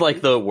 it was like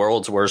the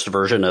world's worst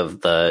version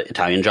of the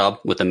Italian Job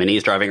with the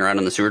minis driving around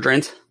in the sewer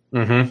drains.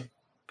 Mm-hmm.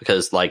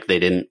 Because like they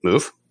didn't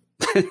move.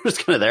 It was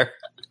kind of there.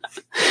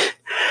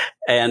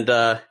 And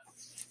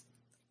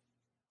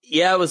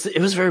yeah, it was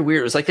very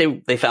weird. It was like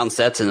they found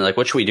sets and they're like,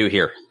 what should we do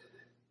here?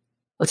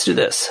 Let's do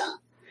this.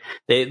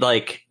 They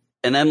like,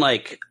 and then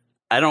like,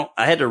 I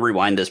had to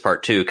rewind this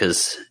part too,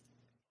 because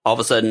all of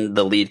a sudden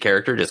the lead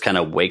character just kind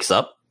of wakes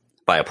up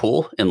by a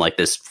pool in like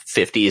this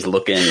 50s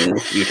looking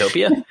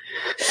utopia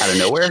out of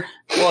nowhere.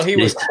 Well, he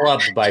was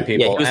clubbed by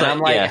people. Yeah, and I'm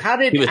like, how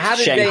did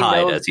they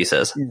know, as he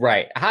says?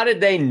 Right. How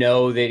did they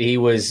know that he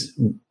was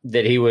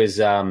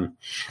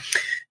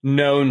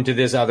known to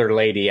this other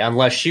lady,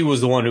 unless she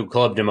was the one who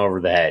clubbed him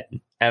over the head?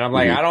 And I'm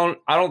like, I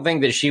don't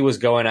think that she was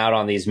going out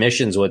on these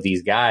missions with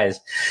these guys.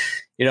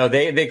 You know,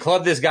 they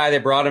clubbed this guy, they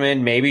brought him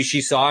in. Maybe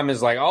she saw him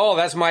as like, oh,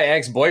 that's my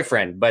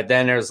ex-boyfriend. But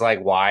then there's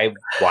like, why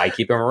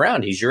keep him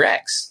around? He's your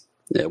ex.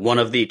 Yeah, one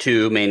of the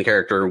two main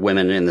character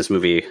women in this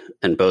movie,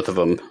 and both of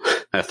them,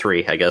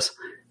 three, I guess.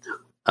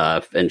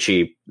 And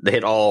they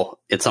had all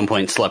at some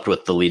point slept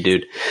with the lead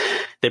dude.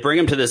 They bring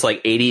him to this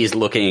like 80s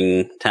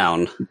looking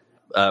town,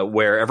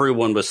 where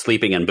everyone was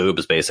sleeping in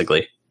boobs,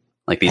 basically,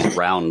 like these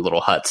round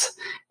little huts,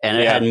 and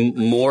it had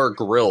more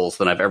grills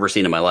than I've ever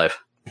seen in my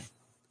life.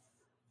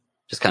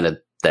 Just kind of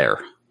there.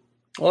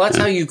 Well, that's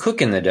how you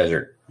cook in the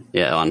desert.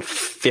 Yeah, on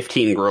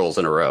 15 grills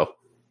in a row.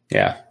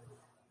 Yeah.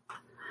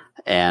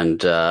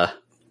 And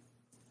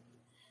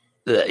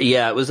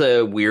yeah, it was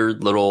a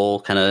weird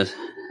little kind of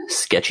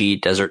sketchy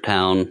desert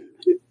town.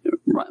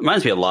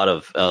 Reminds me a lot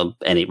of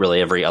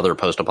every other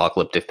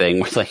post-apocalyptic thing,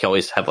 where they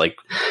always have like,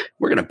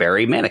 we're going to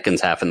bury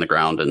mannequins half in the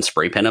ground and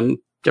spray paint them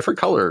different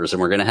colors,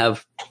 and we're going to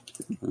have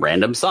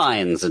random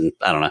signs, and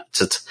I don't know.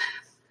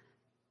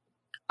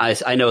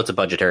 I know it's a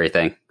budgetary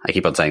thing. I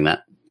keep on saying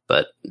that,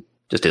 but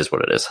just is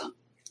what it is.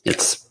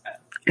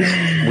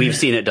 We've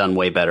seen it done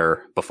way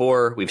better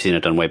before. We've seen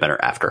it done way better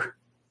after.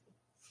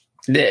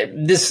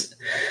 This,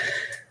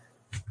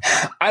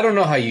 I don't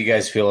know how you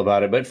guys feel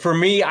about it, but for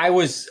me, I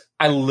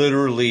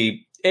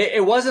literally,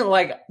 it wasn't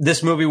like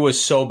this movie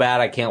was so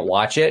bad I can't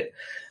watch it.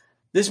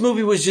 This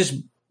movie was just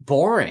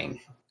boring.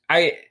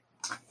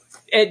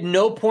 At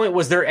no point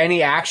was there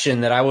any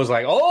action that I was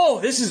like, oh,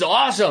 this is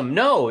awesome.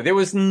 No, there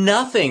was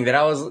nothing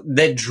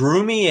that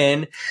drew me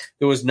in.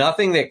 There was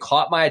nothing that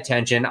caught my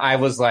attention. I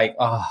was like,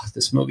 oh,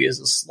 this movie is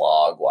a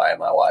slog. Why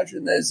am I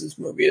watching this? This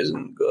movie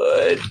isn't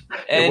good.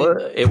 And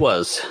it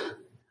was.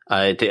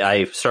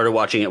 I started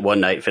watching it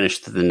one night,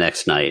 finished the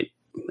next night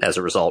as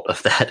a result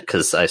of that,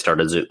 because I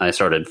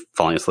started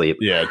falling asleep.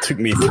 Yeah, it took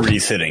me 3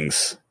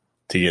 sittings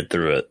to get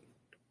through it.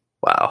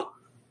 Wow.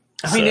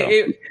 I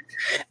mean,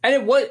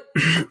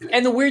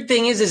 and the weird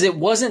thing is it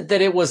wasn't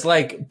that it was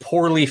like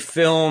poorly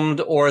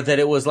filmed or that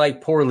it was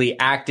like poorly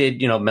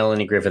acted,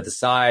 Melanie Griffith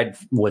aside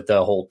with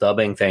the whole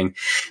dubbing thing.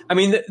 I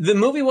mean, the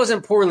movie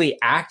wasn't poorly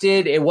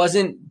acted. It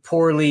wasn't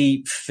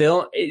poorly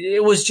filmed.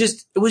 It was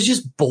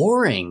just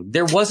boring.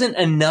 There wasn't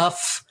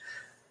enough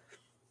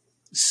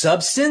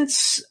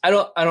substance. I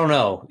don't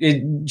know.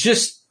 It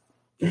just,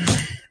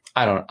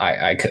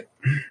 I could,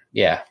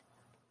 yeah.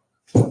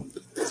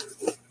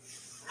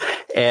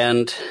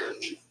 And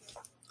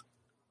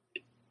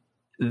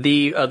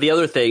the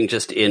other thing,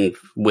 just in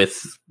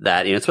with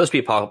that, it's supposed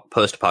to be a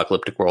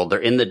post-apocalyptic world. They're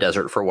in the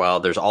desert for a while.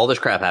 There's all this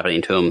crap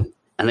happening to them,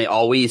 and they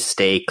always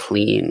stay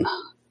clean.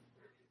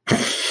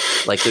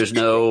 Like there's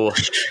no,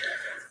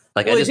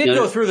 like well, they did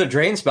go through the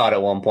drain spout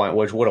at one point,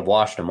 which would have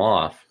washed them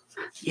off.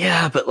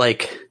 Yeah, but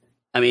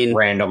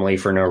randomly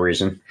for no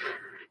reason.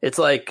 It's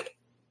like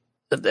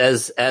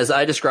as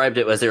I described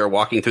it, as they were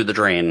walking through the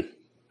drain.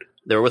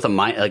 They were with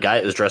a guy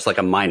that was dressed like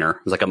a miner.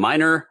 It was like a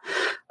miner,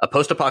 a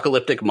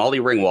post-apocalyptic Molly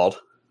Ringwald,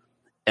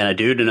 and a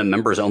dude in a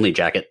members-only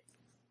jacket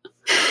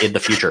in the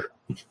future,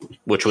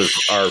 which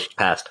was our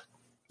past.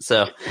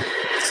 So,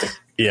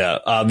 yeah,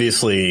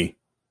 obviously,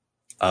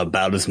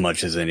 about as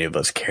much as any of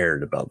us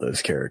cared about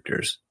those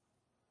characters.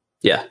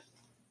 Yeah,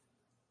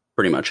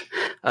 pretty much.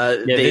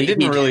 They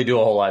didn't really do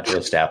a whole lot to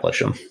establish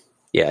them.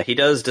 Yeah, he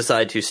does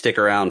decide to stick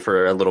around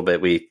for a little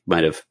bit. We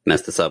might have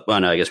messed this up. Oh,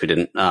 no, I guess we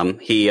didn't.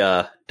 He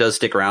does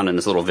stick around in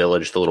this little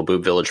village, the little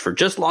boob village, for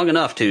just long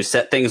enough to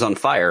set things on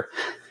fire.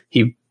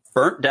 He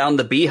burnt down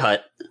the bee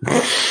hut.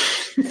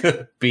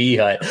 Bee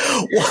hut.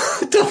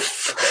 What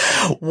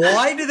the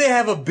why do they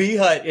have a bee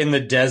hut in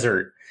the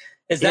desert?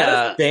 Is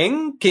that a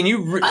thing? Can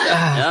you... you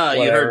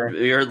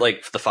heard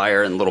like the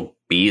fire and little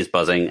bees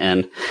buzzing.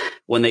 And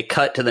when they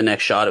cut to the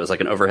next shot, it was like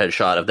an overhead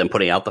shot of them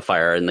putting out the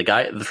fire. And the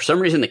guy, for some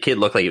reason, the kid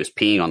looked like he was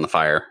peeing on the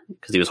fire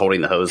because he was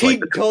holding the hose.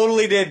 He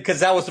totally did,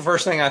 because that was the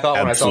first thing I thought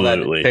when I saw that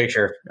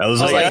picture. I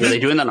was like, are they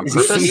doing that on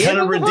purpose? Some kind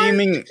of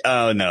redeeming...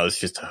 Oh, no, it's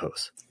just a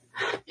hose.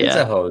 Yeah. It's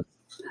a hose.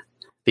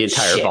 The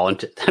entire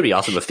volunteer... That'd be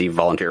awesome if the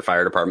volunteer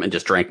fire department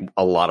just drank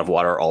a lot of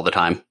water all the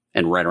time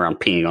and ran around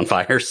peeing on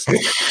fires. Would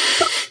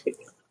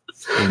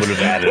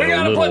have added we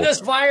gotta put this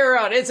fire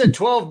out. It's a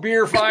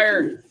 12-beer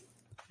fire.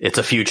 It's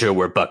a future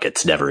where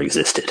buckets never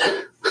existed.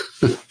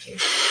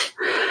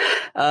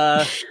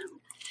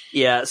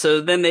 Yeah,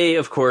 so then they,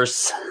 of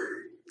course,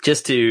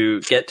 just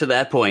to get to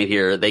that point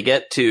here, they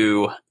get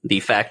to the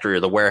factory or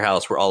the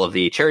warehouse where all of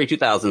the Cherry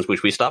 2000s,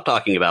 which we stopped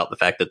talking about, the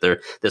fact that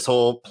this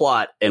whole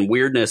plot and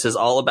weirdness is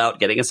all about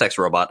getting a sex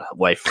robot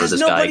wife for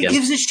this guy again. Nobody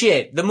gives a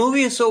shit. The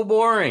movie is so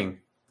boring.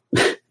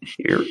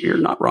 You're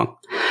not wrong.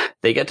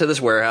 They get to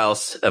this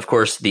warehouse. Of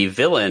course, the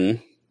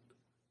villain,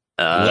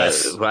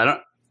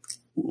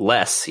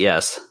 Les,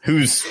 yes.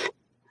 Who's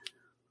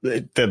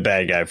the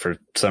bad guy for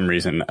some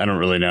reason? I don't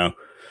really know.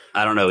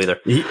 I don't know either.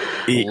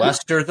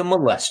 Lester the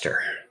Molester.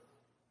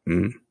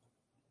 Mm.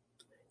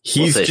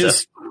 He's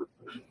just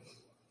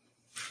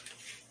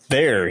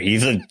there.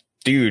 He's a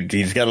dude.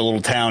 He's got a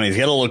little town. He's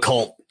got a little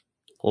cult,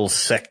 a little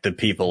sect of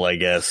people, I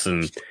guess.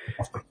 And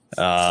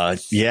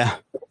yeah.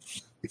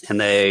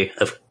 And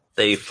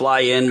they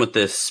fly in with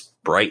this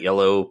bright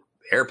yellow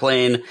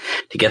airplane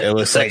to get it.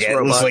 Looks like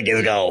robot. It looks like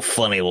it's got a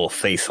funny little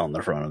face on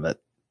the front of it.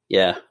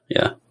 Yeah,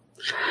 yeah.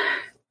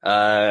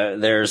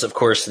 There's of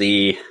course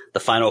the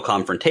final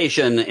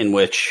confrontation in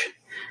which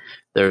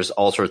there's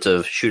all sorts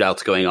of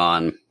shootouts going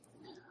on.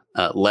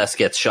 Les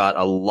gets shot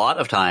a lot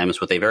of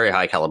times with a very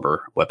high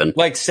caliber weapon,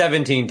 like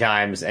 17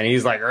 times, and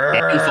he's like,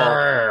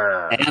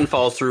 and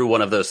falls through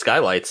one of those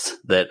skylights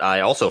that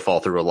I also fall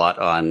through a lot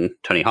on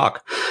Tony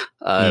Hawk.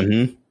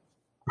 And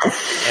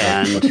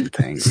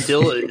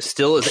still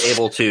is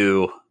able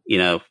to,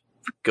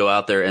 go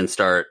out there and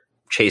start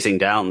chasing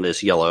down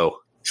this yellow.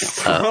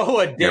 Throw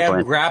a damn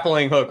airplane.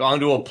 Grappling hook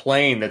onto a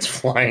plane that's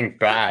flying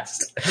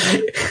past.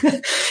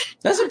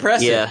 That's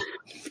impressive. Yeah.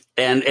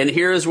 And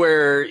here is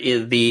where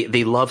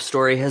the love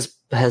story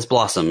has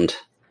blossomed.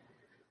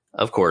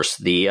 Of course,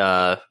 the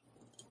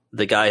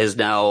guy has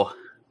now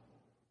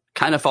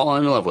kind of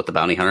fallen in love with the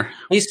bounty hunter.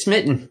 He's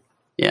smitten.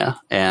 Yeah,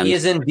 and He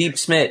is in deep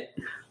smit.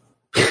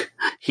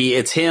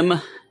 it's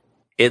him.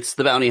 It's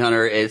the bounty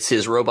hunter. It's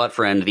his robot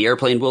friend. The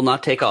airplane will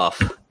not take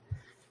off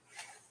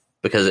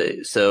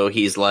so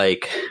he's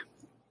like,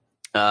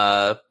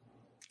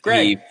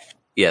 Greg,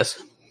 yes.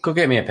 go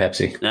get me a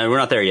Pepsi. No, we're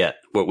not there yet.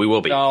 But we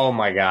will be. Oh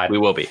my God. We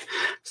will be.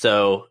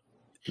 So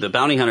the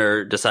bounty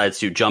hunter decides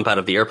to jump out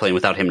of the airplane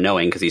without him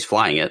knowing because he's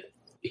flying it.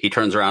 He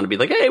turns around to be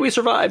like, hey, we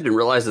survived, and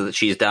realizes that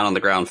she's down on the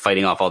ground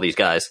fighting off all these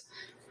guys.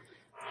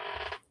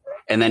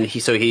 And then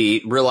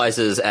he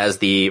realizes as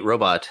the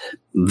robot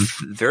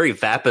very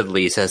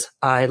vapidly says,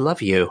 I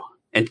love you.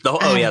 And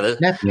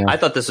I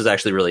thought this was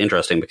actually really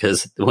interesting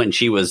because when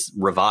she was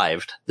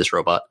revived, this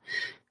robot,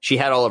 she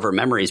had all of her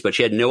memories, but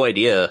she had no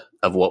idea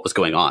of what was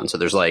going on. So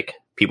there's like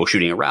people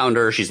shooting around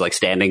her. She's like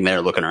standing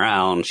there looking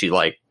around. She's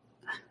like,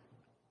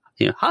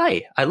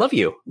 hi, I love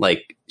you.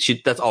 Like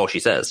that's all she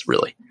says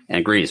really, and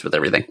agrees with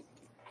everything.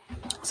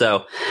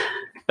 So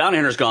bounty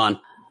hunter's gone.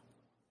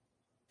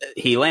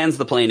 He lands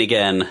the plane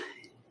again.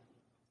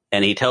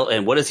 And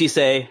and what does he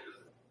say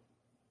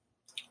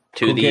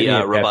to the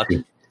robot?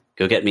 Pepsi.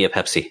 Go get me a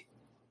Pepsi.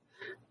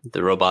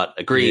 The robot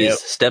agrees,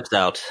 steps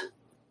out.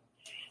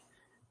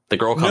 The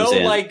girl comes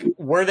in. Like,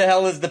 where the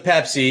hell is the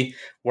Pepsi?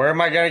 Where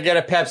am I going to get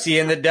a Pepsi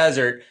in the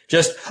desert?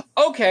 Just,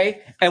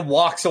 okay, and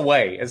walks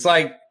away. It's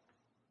like,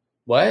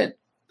 what?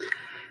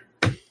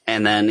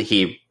 And then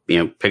he,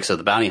 picks up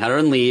the bounty hunter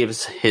and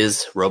leaves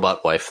his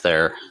robot wife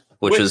there.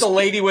 With the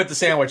lady with the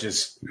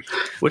sandwiches.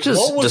 Which is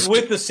what was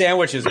with the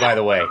sandwiches, by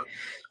the way?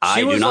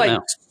 She was like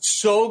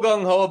so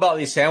gung ho about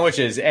these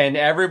sandwiches, and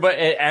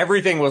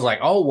everything was like,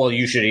 "Oh, well,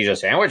 you should eat a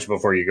sandwich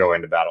before you go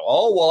into battle."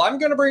 Oh, well, I'm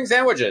going to bring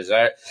sandwiches.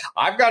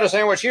 I've got a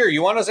sandwich here.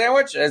 You want a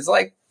sandwich? It's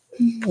like,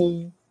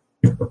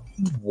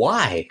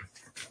 why?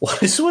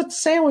 What is with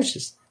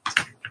sandwiches?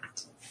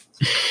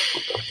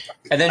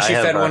 And then she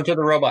fed one to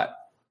the robot,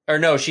 or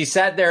no, she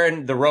sat there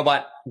and the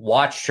robot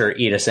watched her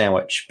eat a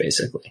sandwich,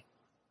 basically.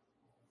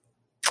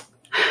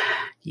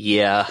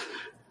 Yeah.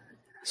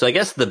 So I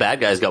guess the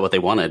bad guys got what they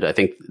wanted. I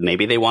think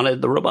maybe they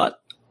wanted the robot.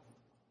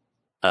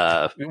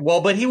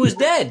 Well, but he was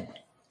dead.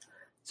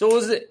 So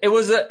it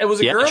was a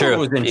girl who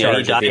was in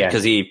charge. He died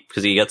because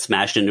he got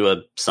smashed into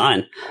a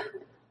sign.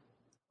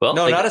 Well,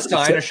 no, not a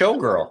sign. A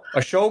showgirl. A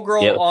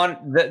showgirl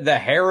on the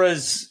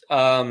Harrah's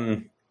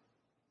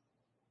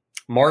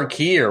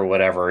marquee or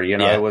whatever.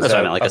 It was that's what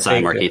I meant, like a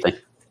sign marquee thing.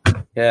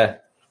 Yeah.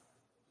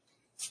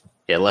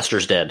 Yeah,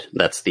 Lester's dead.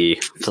 That's the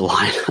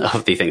line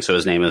of the thing. So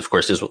his name, of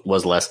course,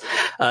 was Les.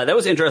 That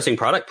was interesting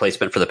product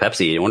placement for the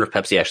Pepsi. I wonder if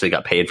Pepsi actually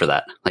got paid for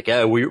that. Like,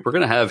 we're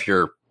going to have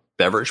your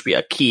beverage be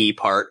a key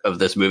part of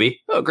this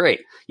movie. Oh,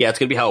 great. Yeah, it's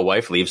going to be how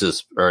a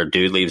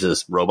dude leaves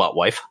his robot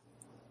wife.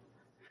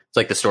 It's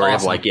like the story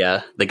of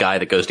the guy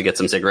that goes to get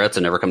some cigarettes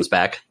and never comes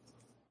back.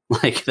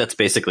 Like, that's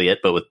basically it,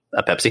 but with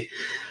a Pepsi.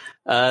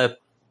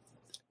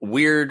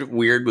 Weird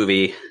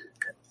movie.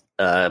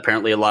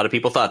 Apparently, a lot of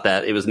people thought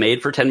that it was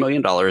made for $10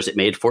 million. It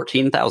made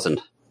 $14,000.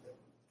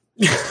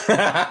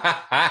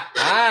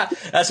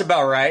 That's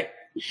about right.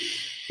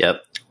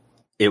 Yep.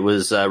 It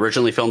was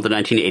originally filmed in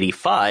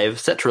 1985,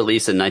 set to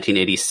release in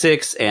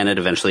 1986, and it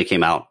eventually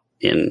came out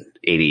in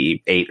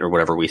 88 or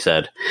whatever we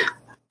said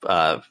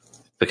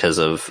because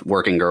of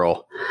Working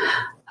Girl.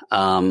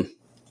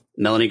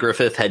 Melanie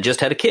Griffith had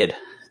just had a kid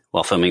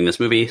while filming this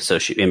movie, so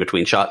in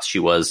between shots, she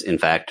was, in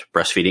fact,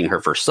 breastfeeding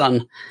her first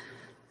son.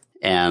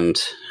 And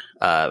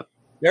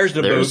there's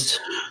the boobs.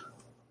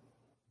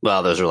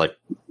 Well, those are like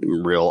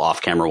real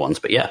off-camera ones,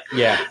 but yeah.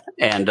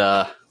 And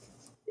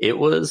it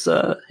was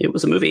a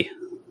movie.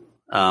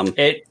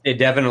 It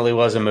definitely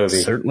was a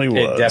movie. Certainly was.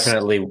 It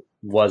definitely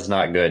was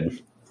not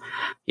good.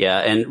 Yeah,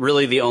 and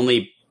really the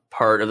only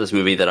part of this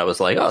movie that I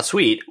was like, oh,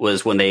 sweet,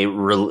 was when they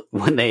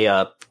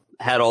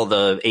had all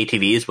the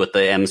ATVs with the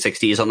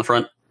M60s on the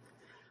front.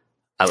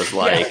 I was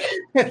like,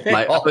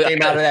 they all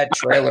came out of that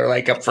trailer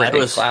like a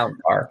freaking clown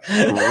car.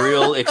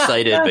 Real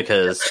excited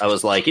because I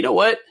was like, you know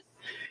what?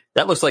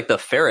 That looks like the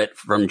ferret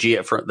from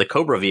the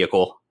Cobra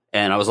vehicle.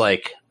 And I was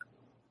like,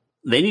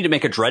 they need to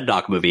make a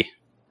Dreadnought movie.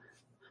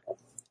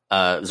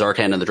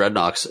 Zartan and the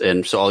Dreadnoughts.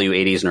 And so all you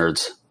 80s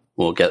nerds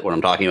will get what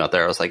I'm talking about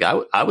there. I was like,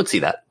 I would see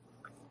that.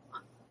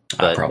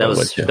 But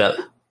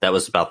that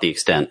was about the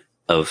extent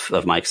of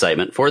my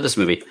excitement for this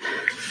movie.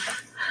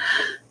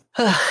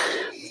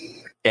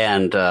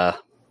 And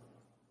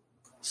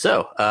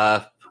so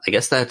I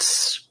guess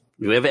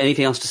do we have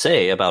anything else to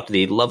say about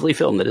the lovely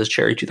film that is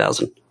Cherry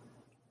 2000?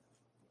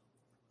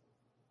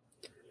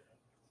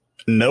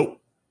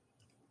 Nope.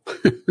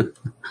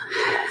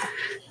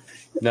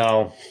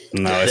 No,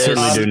 I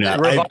certainly do not.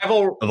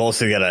 Revival, I've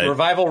also got a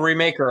revival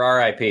remake or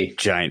RIP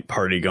giant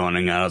party going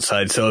on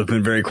outside, so I've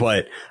been very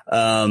quiet.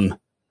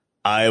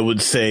 I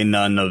would say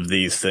none of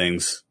these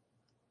things.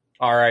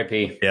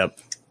 RIP. Yep.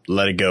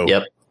 Let it go.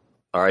 Yep.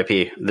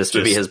 RIP. This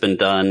movie has been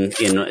done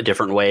in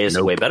different ways,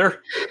 way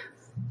better.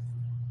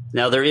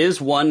 Now, there is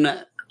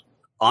one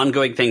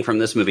ongoing thing from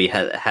this movie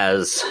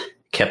has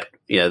kept,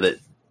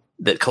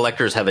 that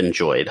collectors have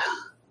enjoyed,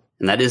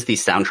 and that is the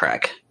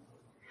soundtrack.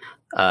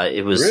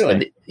 It was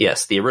Really?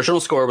 Yes. The original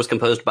score was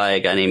composed by a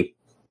guy named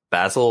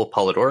Basil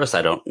Polidorus.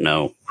 I don't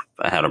know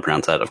how to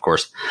pronounce that, of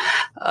course.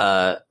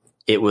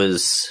 It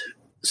was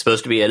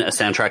supposed to be a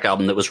soundtrack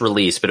album that was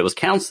released, but it was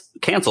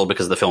canceled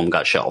because the film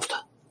got shelved.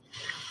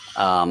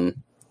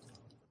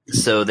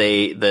 So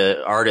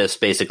the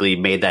artist basically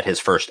made that his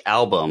first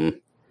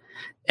album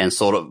and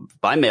sold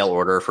it by mail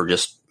order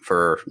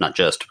for not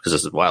just because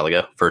this is a while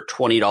ago, for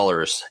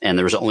 $20. And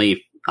there was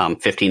only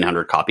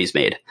 1,500 copies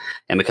made.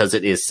 And because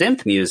it is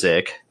synth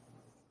music,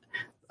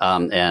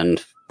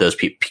 and those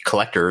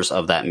collectors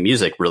of that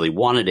music really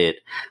wanted it,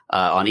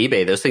 on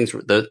eBay,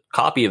 the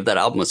copy of that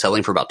album was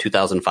selling for about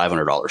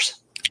 $2,500.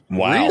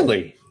 Wow.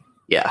 Really?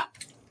 Yeah.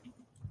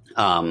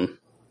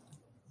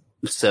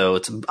 So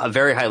it's a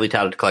very highly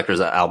touted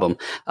collector's album.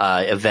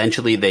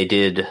 Eventually they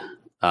did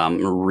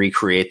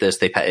recreate this.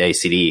 They a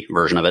CD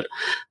version of it,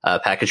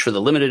 packaged for the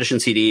limited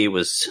edition CD.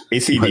 Was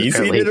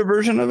AC/DC did a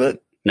version of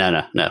it?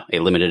 No, a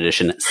limited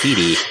edition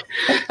CD.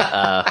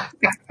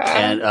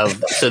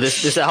 So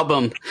this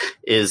album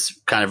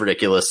is kind of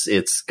ridiculous.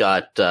 It's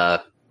got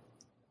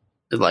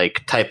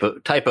like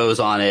typos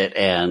on it,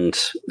 and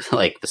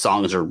like the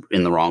songs are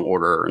in the wrong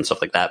order and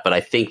stuff like that. But I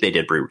think they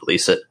did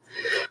re-release it.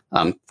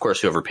 Of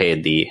course, whoever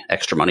paid the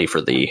extra money for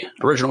the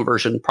original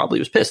version probably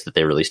was pissed that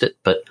they released it.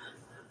 But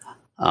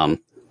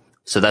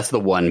so that's the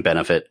one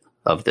benefit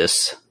of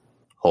this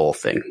whole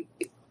thing.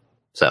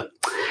 So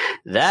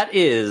that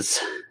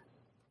is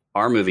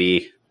our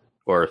movie,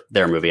 or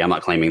their movie. I'm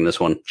not claiming this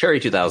one.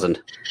 Cherry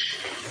 2000,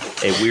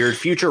 a weird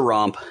future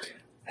romp.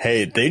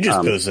 Hey, they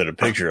just posted a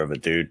picture of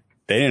it, dude.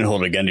 They didn't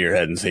hold a gun to your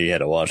head and say you had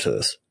to watch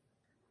this.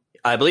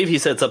 I believe he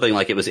said something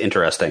like it was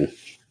interesting.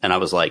 And I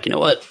was like, you know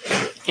what?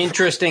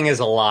 Interesting is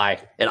a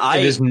lie. And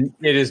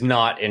it is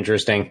not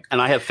interesting.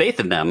 And I have faith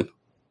in them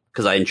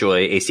because I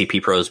enjoy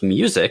ACP Pro's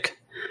music,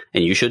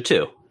 and you should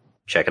too.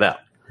 Check it out.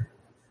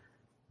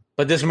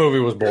 But this movie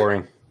was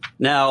boring.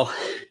 Now,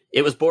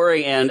 it was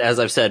boring, and as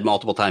I've said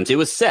multiple times, it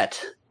was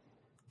set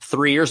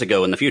 3 years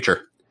ago in the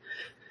future.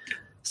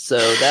 So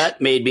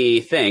that made me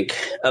think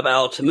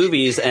about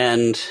movies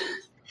and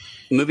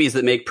movies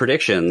that make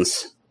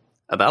predictions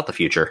about the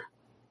future.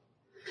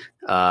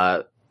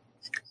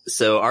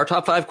 So our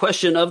top 5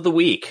 question of the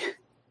week.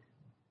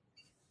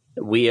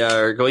 We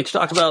are going to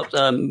talk about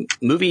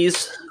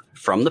movies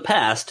from the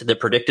past that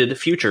predicted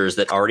futures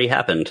that already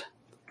happened,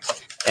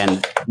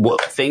 and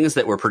things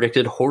that were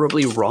predicted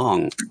horribly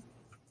wrong.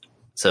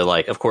 So,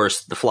 like, of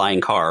course, the flying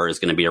car is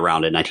going to be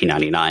around in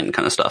 1999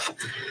 kind of stuff.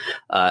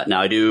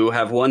 Now, I do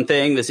have one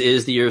thing. This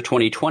is the year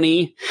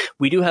 2020.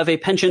 We do have a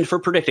penchant for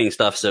predicting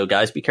stuff, so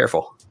guys, be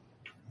careful.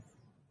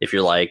 If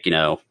you're like,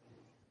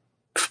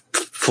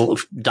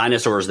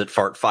 dinosaurs that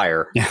fart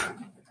fire,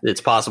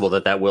 it's possible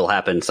that will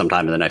happen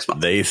sometime in the next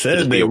month. They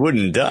said they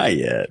wouldn't die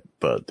yet,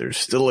 but there's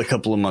still a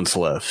couple of months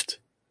left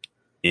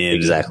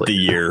in the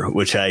year,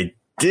 which I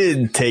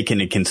did take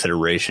into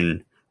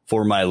consideration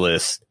for my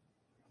list.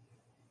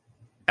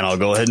 And I'll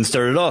go ahead and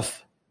start it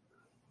off.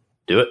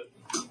 Do it.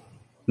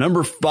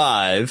 Number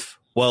 5.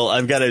 Well,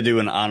 I've got to do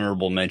an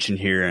honorable mention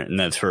here, and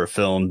that's for a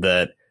film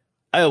that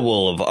I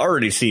will have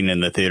already seen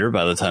in the theater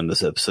by the time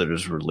this episode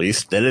is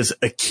released. That is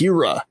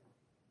Akira.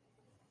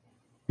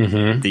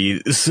 Mm-hmm.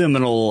 The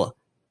seminal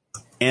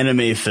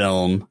anime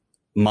film,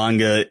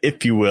 manga,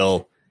 if you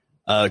will,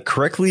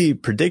 correctly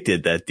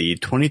predicted that the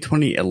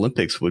 2020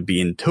 Olympics would be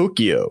in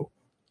Tokyo.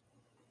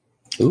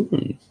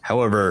 Ooh.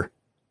 However,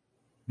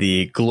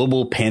 the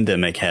global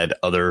pandemic had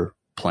other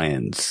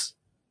plans.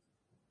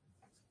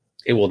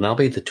 It will now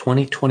be the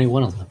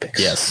 2021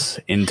 Olympics. Yes,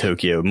 in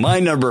Tokyo. My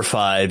number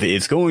 5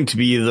 is going to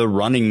be The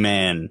Running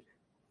Man,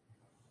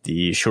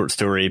 the short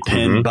story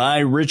penned by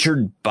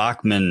Richard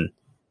Bachman,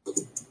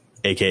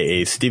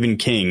 a.k.a. Stephen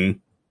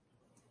King.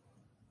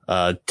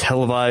 A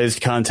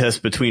televised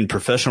contest between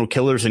professional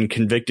killers and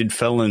convicted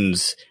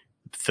felons.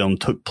 The film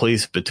took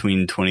place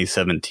between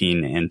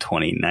 2017 and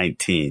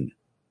 2019.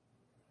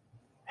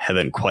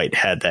 Haven't quite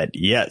had that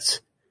yet.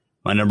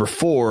 My number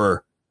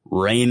 4,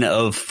 Reign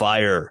of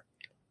Fire.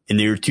 In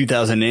the year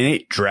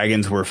 2008,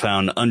 dragons were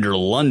found under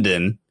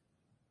London,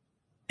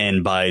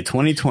 and by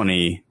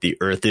 2020, the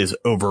Earth is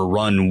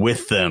overrun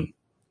with them.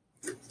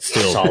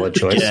 Still, solid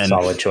choice. Again,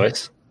 solid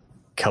choice.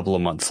 Couple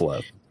of months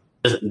left.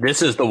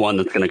 This is the one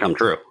that's going to come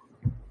true.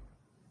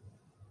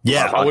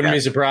 Yeah, I wouldn't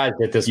be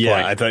surprised at this point.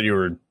 Yeah, I thought you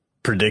were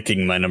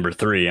predicting my number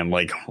 3. I'm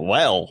like,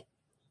 well,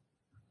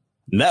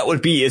 that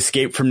would be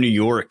Escape from New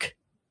York.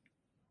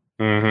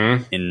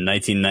 Mm-hmm. In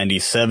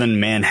 1997,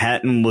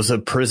 Manhattan was a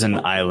prison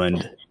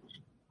island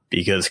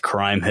because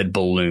crime had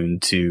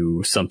ballooned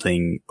to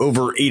something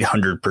over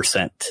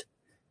 800%.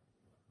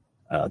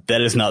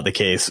 That is not the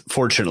case,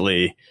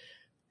 fortunately.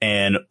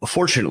 And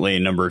fortunately,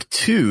 number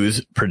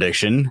 2's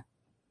prediction,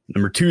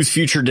 number 2's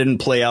future didn't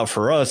play out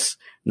for us.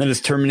 And that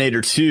is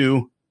Terminator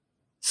 2,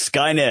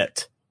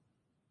 Skynet.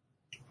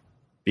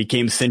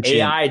 Became sentient.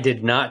 AI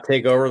did not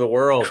take over the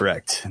world.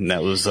 Correct. And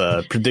that was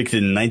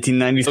predicted in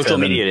 1997. Social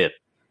media did.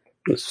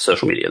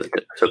 Social media that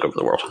took over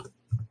the world.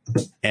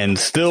 And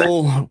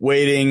still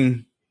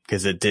waiting,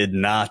 because it did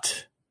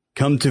not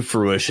come to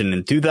fruition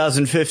in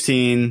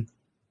 2015,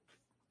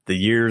 the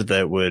year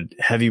that would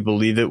have you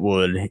believe it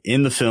would,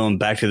 in the film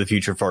Back to the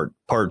Future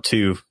Part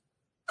 2.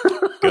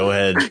 Go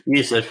ahead. Back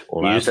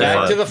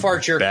to the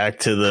Farture. Back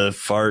to the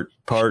Fart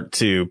Part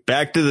 2.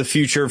 Back to the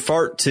Future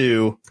Part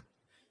 2.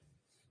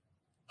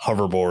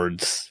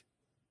 Hoverboards.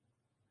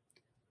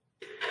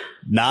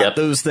 Not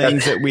those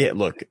things that we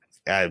look.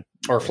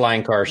 Or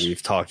flying cars.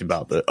 We've talked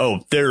about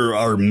there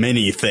are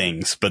many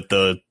things, but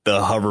the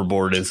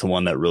hoverboard is the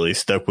one that really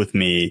stuck with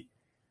me.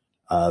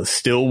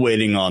 Still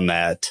waiting on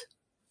that.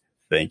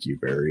 Thank you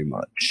very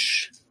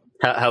much.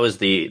 How is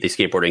the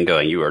skateboarding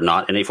going? You are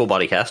not in a full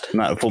body cast?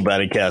 Not a full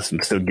body cast.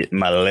 I'm still getting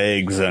my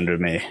legs under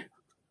me.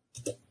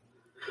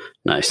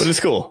 Nice. But it's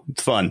cool.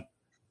 It's fun.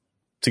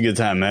 It's a good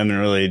time. I haven't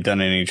really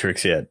done any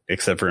tricks yet,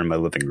 except for in my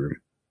living room.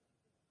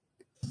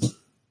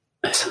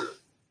 Nice.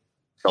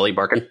 Sully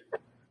barking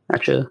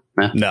at you?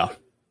 No.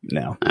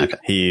 Okay.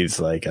 He's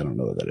like, I don't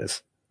know what that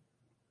is.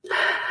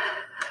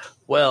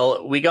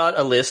 Well, we got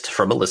a list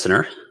from a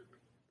listener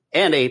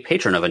and a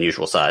patron of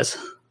unusual size.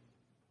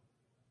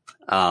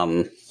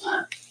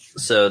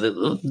 So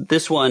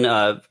this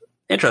one,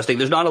 interesting.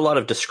 There's not a lot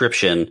of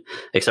description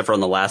except for on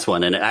the last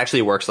one, and it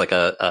actually works like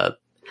a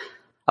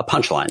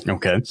punchline.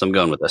 Okay. So I'm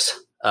going with this.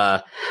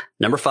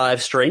 Number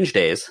 5, Strange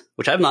Days,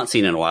 which I've not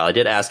seen in a while. I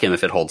did ask him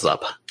if it holds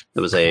up.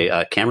 It was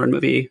a Cameron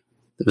movie.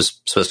 It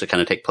was supposed to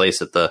kind of take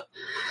place at the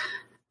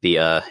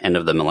end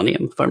of the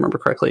millennium, if I remember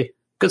correctly.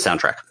 Good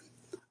soundtrack.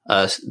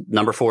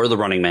 Number 4, The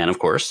Running Man, of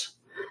course.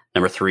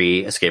 Number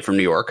 3, Escape from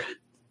New York.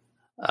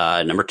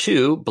 Number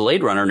 2,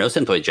 Blade Runner, no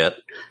Synthoid yet.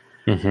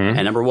 Mm-hmm.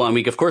 And number 1,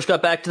 we of course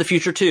got Back to the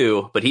Future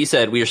 2, but he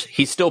said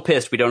he's still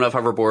pissed we don't have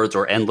hoverboards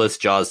or endless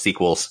Jaws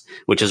sequels,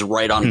 which is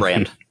right on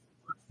brand.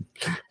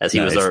 As he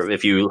was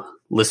if you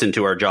listened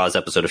to our Jaws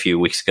episode a few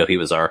weeks ago, he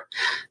was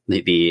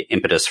the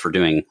impetus for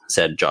doing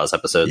said Jaws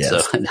episode.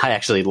 Yes. So I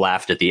actually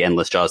laughed at the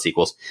endless Jaws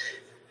sequels.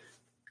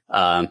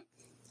 What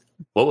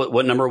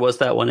number was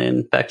that one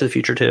in Back to the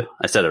Future 2?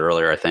 I said it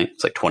earlier, I think.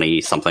 It's like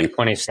 20 something.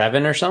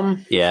 27 or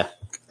something? Yeah.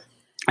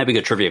 I have a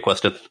good trivia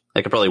question.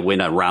 I could probably win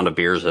a round of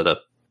beers at a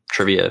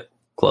trivia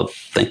club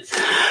thing.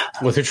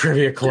 With a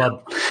trivia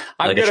club. Yeah.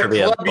 I'm going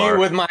to club you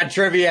with my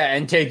trivia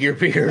and take your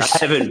beers. I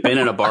haven't been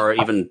in a bar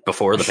even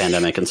before the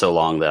pandemic in so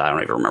long that I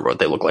don't even remember what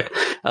they look like.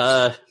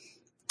 I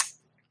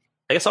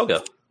guess I'll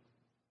go.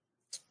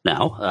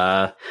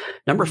 Now,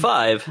 number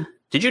 5.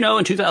 Did you know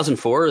in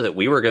 2004 that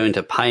we were going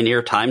to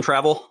pioneer time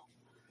travel?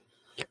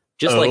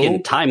 Just like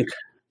in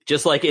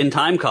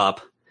Time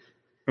Cop.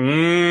 A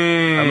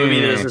movie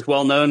that is as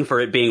well known for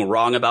it being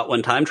wrong about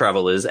when time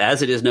travel is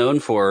as it is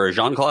known for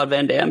Jean-Claude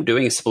Van Damme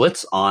doing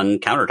splits on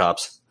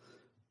countertops.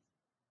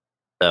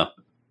 So,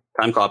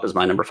 Time Cop is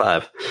my number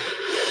 5.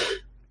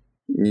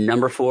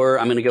 Number 4,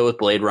 I'm going to go with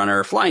Blade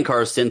Runner. Flying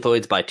Cars,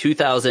 Synthoids by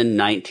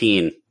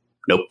 2019.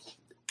 Nope.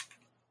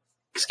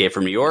 Escape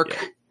from New York.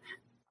 Yeah.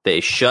 They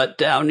shut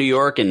down New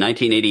York in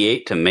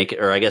 1988 to make it,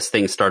 or I guess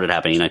things started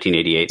happening in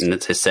 1988, and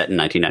it's set in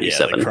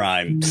 1997. Yeah, the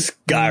crime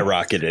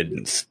skyrocketed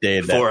and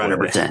stayed that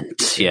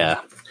 400%. Yeah.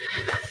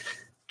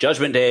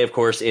 Judgment Day, of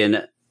course, in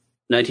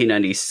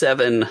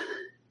 1997,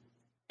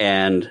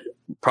 and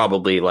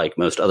probably like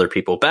most other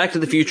people, Back to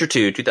the Future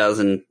 2,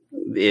 2000.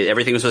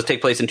 Everything was supposed to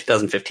take place in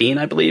 2015,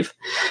 I believe.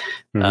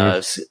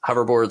 Mm-hmm.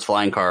 Hoverboards,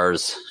 flying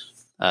cars,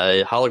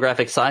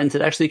 holographic signs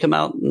that actually come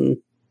out and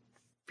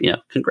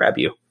can grab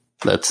you.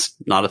 That's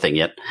not a thing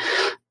yet,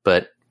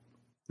 but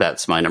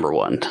that's my number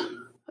 1.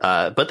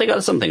 But they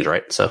got some things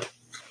right, so.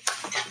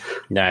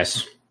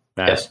 Nice.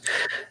 Yeah.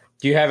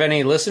 Do you have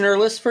any listener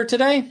lists for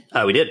today?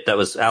 We did. That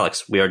was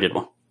Alex. We already did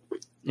one.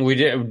 We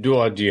did.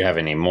 Do you have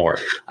any more?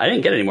 I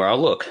didn't get any more.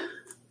 I'll look.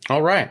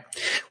 All right.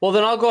 Well,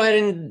 then I'll go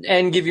ahead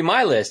and give you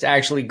my list.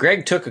 Actually,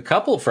 Greg took a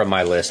couple from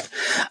my list.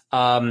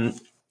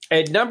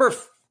 At number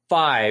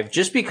 5,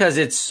 just because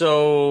it's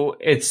so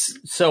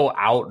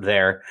out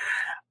there.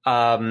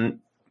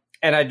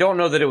 And I don't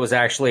know that it was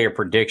actually a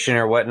prediction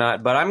or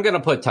whatnot, but I'm going to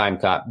put Time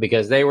Cop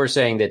because they were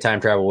saying that time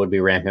travel would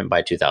be rampant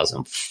by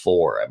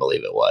 2004, I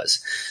believe it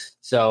was.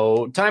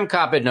 So Time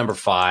Cop at number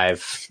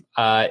 5.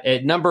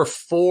 At number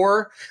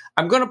 4,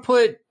 I'm going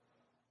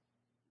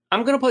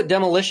to put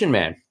Demolition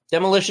Man.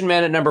 Demolition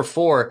Man at number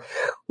 4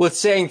 with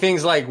saying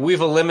things like,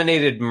 we've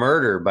eliminated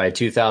murder by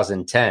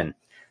 2010.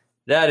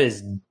 That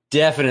is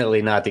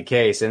definitely not the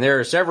case. And there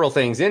are several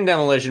things in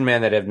Demolition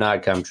Man that have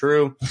not come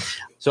true.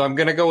 So I'm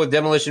going to go with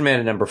Demolition Man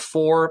at number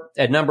 4.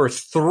 At number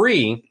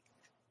 3,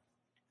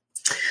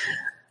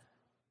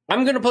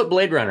 I'm going to put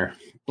Blade Runner.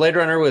 Blade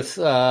Runner with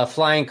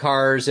flying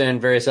cars and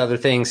various other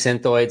things,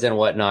 synthoids and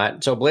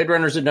whatnot. So Blade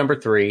Runner's at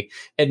number 3.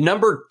 At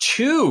number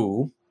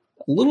 2,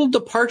 a little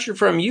departure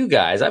from you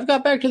guys. I've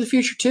got Back to the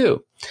Future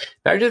 2.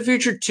 Back to the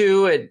Future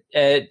 2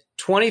 at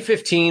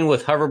 2015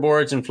 with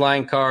hoverboards and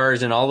flying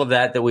cars and all of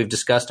that we've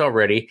discussed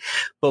already.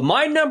 But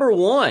my number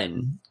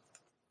 1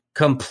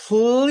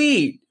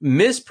 complete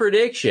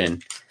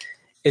misprediction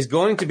is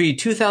going to be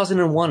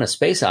 2001: A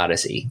Space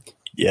Odyssey.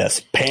 Yes,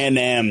 Pan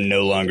Am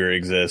no longer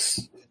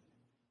exists,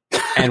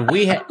 and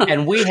we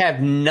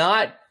have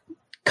not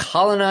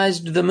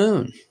colonized the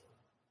moon.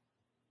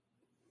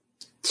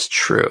 It's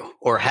true.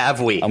 Or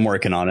have we? I'm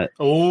working on it.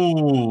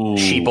 Oh,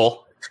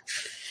 Sheeple.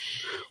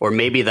 Or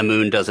maybe the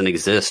moon doesn't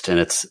exist and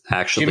it's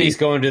actually... Jimmy's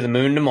going to the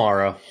moon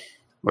tomorrow.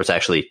 Or it's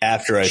actually...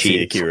 After I see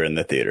Sheeps. Akira in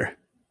the theater.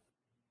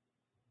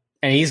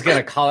 And he's going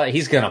to call it,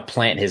 he's going to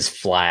plant his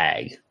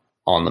flag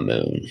on the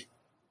moon.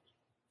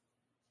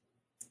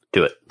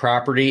 Do it.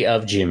 Property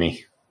of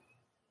Jimmy.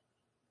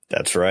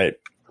 That's right.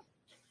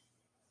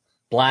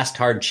 Blast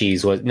Hard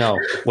Cheese was, no,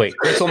 wait,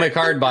 Crystal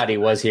McHardbody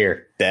was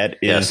here. That is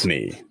Yes.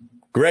 me.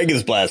 Greg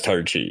is Blast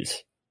Hard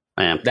Cheese.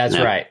 I am. That's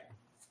Yeah. right.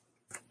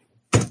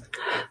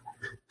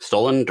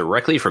 Stolen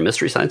directly from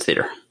Mystery Science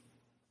Theater.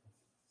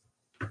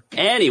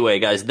 Anyway,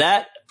 guys,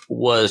 that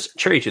was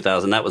Cherry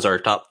 2000. That was our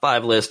top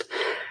 5 list.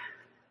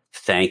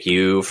 Thank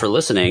you for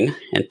listening.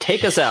 And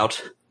take us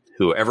out,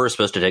 whoever is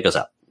supposed to take us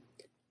out.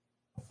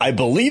 I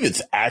believe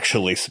it's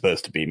actually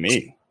supposed to be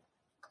me.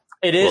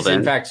 It is, Well, then.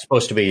 in fact,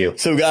 supposed to be you.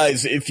 So,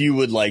 guys, if you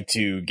would like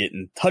to get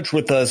in touch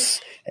with us,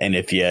 and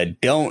if you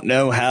don't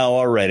know how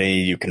already,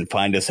 you can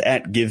find us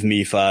at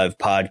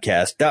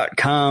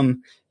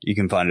GiveMe5Podcast.com. You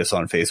can find us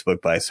on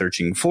Facebook by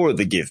searching for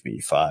the Give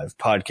Me 5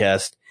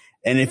 Podcast.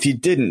 And if you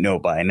didn't know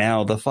by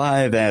now, the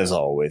 5, as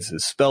always,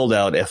 is spelled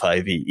out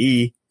Five.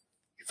 You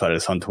can find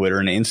us on Twitter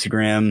and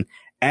Instagram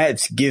at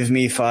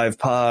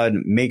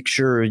GiveMe5Pod. Make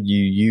sure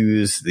you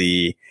use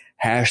the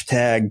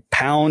hashtag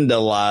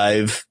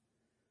 #PoundAlive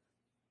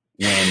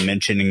when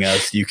mentioning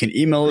us. You can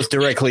email us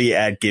directly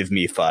at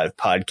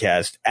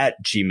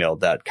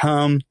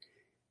giveme5podcast@gmail.com.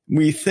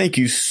 We thank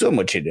you so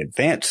much in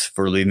advance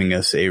for leaving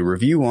us a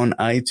review on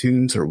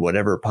iTunes or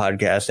whatever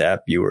podcast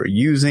app you are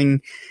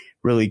using.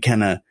 Really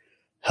kind of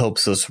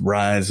helps us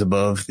rise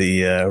above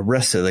the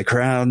rest of the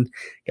crowd.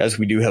 Guys,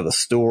 we do have a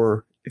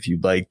store if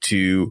you'd like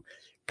to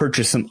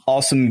purchase some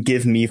awesome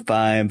Give Me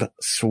 5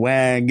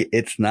 swag.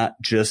 It's not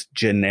just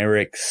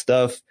generic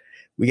stuff.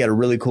 We got a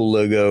really cool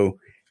logo.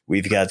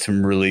 We've got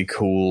some really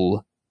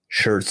cool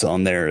shirts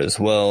on there as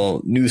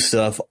well. New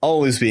stuff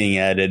always being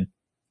added.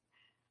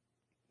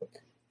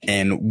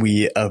 And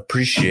we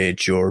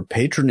appreciate your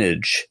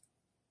patronage.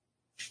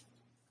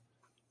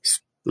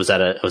 Was that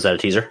a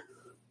teaser?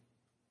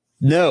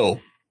 No,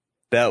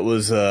 that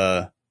was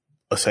a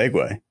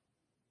segue.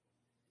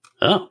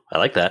 Oh, I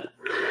like that.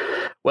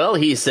 Well,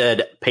 he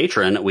said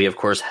patron. We, of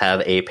course,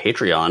 have a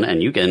Patreon,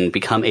 and you can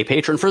become a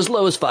patron for as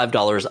low as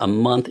 $5 a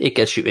month. It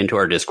gets you into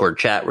our Discord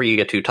chat where you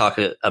get to talk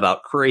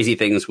about crazy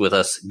things with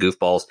us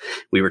goofballs.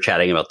 We were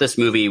chatting about this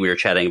movie. We were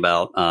chatting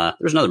about,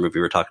 there's another movie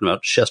we were talking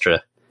about,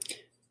 Shestra.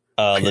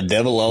 The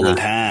Devil All the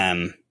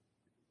Time.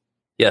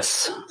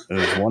 Yes. It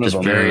was one of Just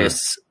them.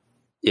 various.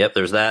 Yep,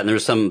 there's that. And there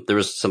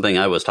was something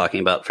I was talking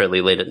about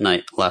fairly late at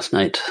night last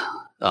night.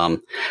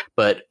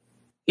 But,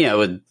 you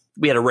know,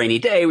 we had a rainy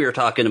day. We were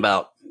talking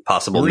about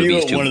possible Were you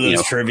movies at to, one of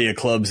those trivia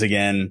clubs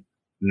again?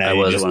 No, I you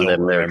was just one of don't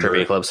them. There remember.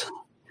 trivia clubs.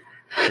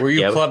 Were you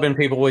Yeah. clubbing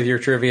people with your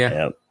trivia?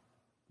 Yep.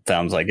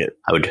 Sounds like it.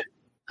 I would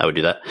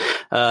do that.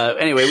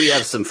 Anyway, we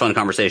have some fun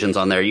conversations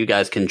on there. You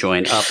guys can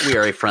join up. We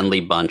are a friendly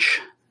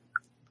bunch.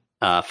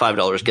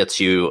 $5 gets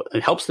you,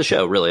 it helps the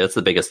show, really. That's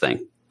the biggest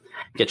thing.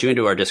 Get you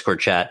into our Discord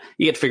chat.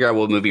 You get to figure out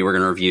what movie we're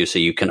going to review so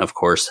you can, of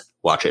course,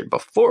 watch it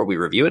before we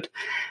review it.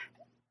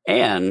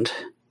 And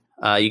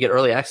you get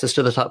early access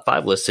to the top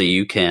 5 list so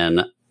you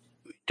can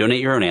donate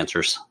your own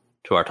answers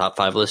to our top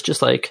 5 list,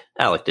 just like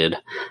Alec did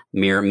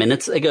mere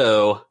minutes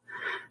ago.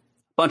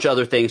 Bunch of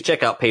other things.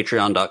 Check out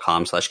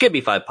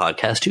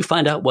patreon.com/GiveMe5Podcast to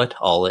find out what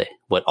all they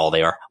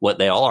are.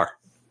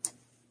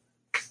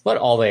 What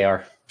all they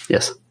are.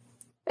 Yes.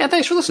 And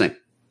thanks for listening.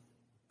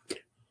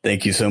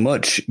 Thank you so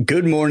much.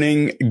 Good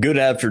morning, good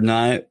after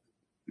night.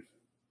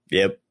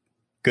 Yep.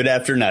 Good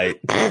after night.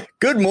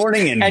 Good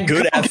morning and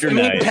good after give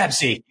me night.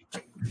 Pepsi.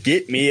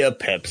 Get me a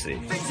Pepsi.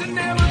 Things are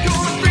never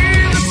gonna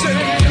be the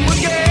same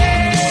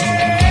again.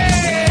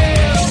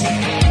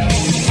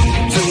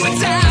 To a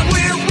time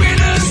we're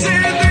winners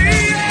in the end.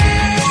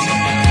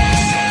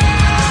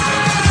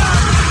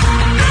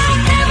 I'll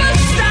never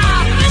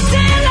stop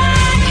until I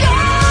go.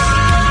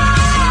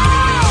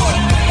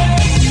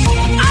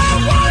 I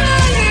wanna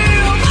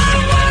live, I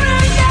wanna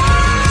know.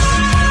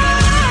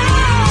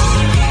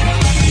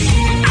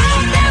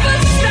 I'll never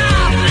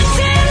stop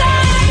until I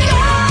go.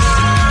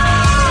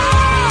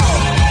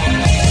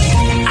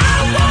 I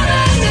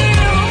wanna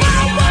live, I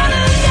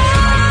wanna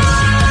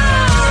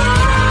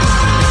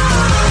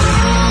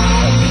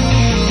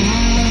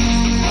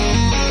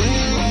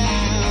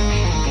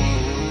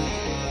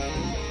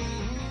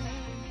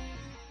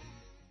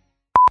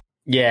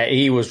Yeah,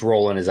 he was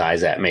rolling his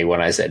eyes at me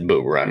when I said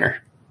boob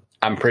runner.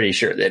 I'm pretty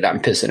sure that I'm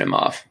pissing him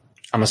off.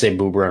 I'm going to say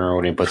boob runner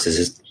when he puts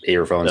his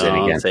earphones in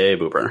Don't again. say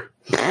boob runner.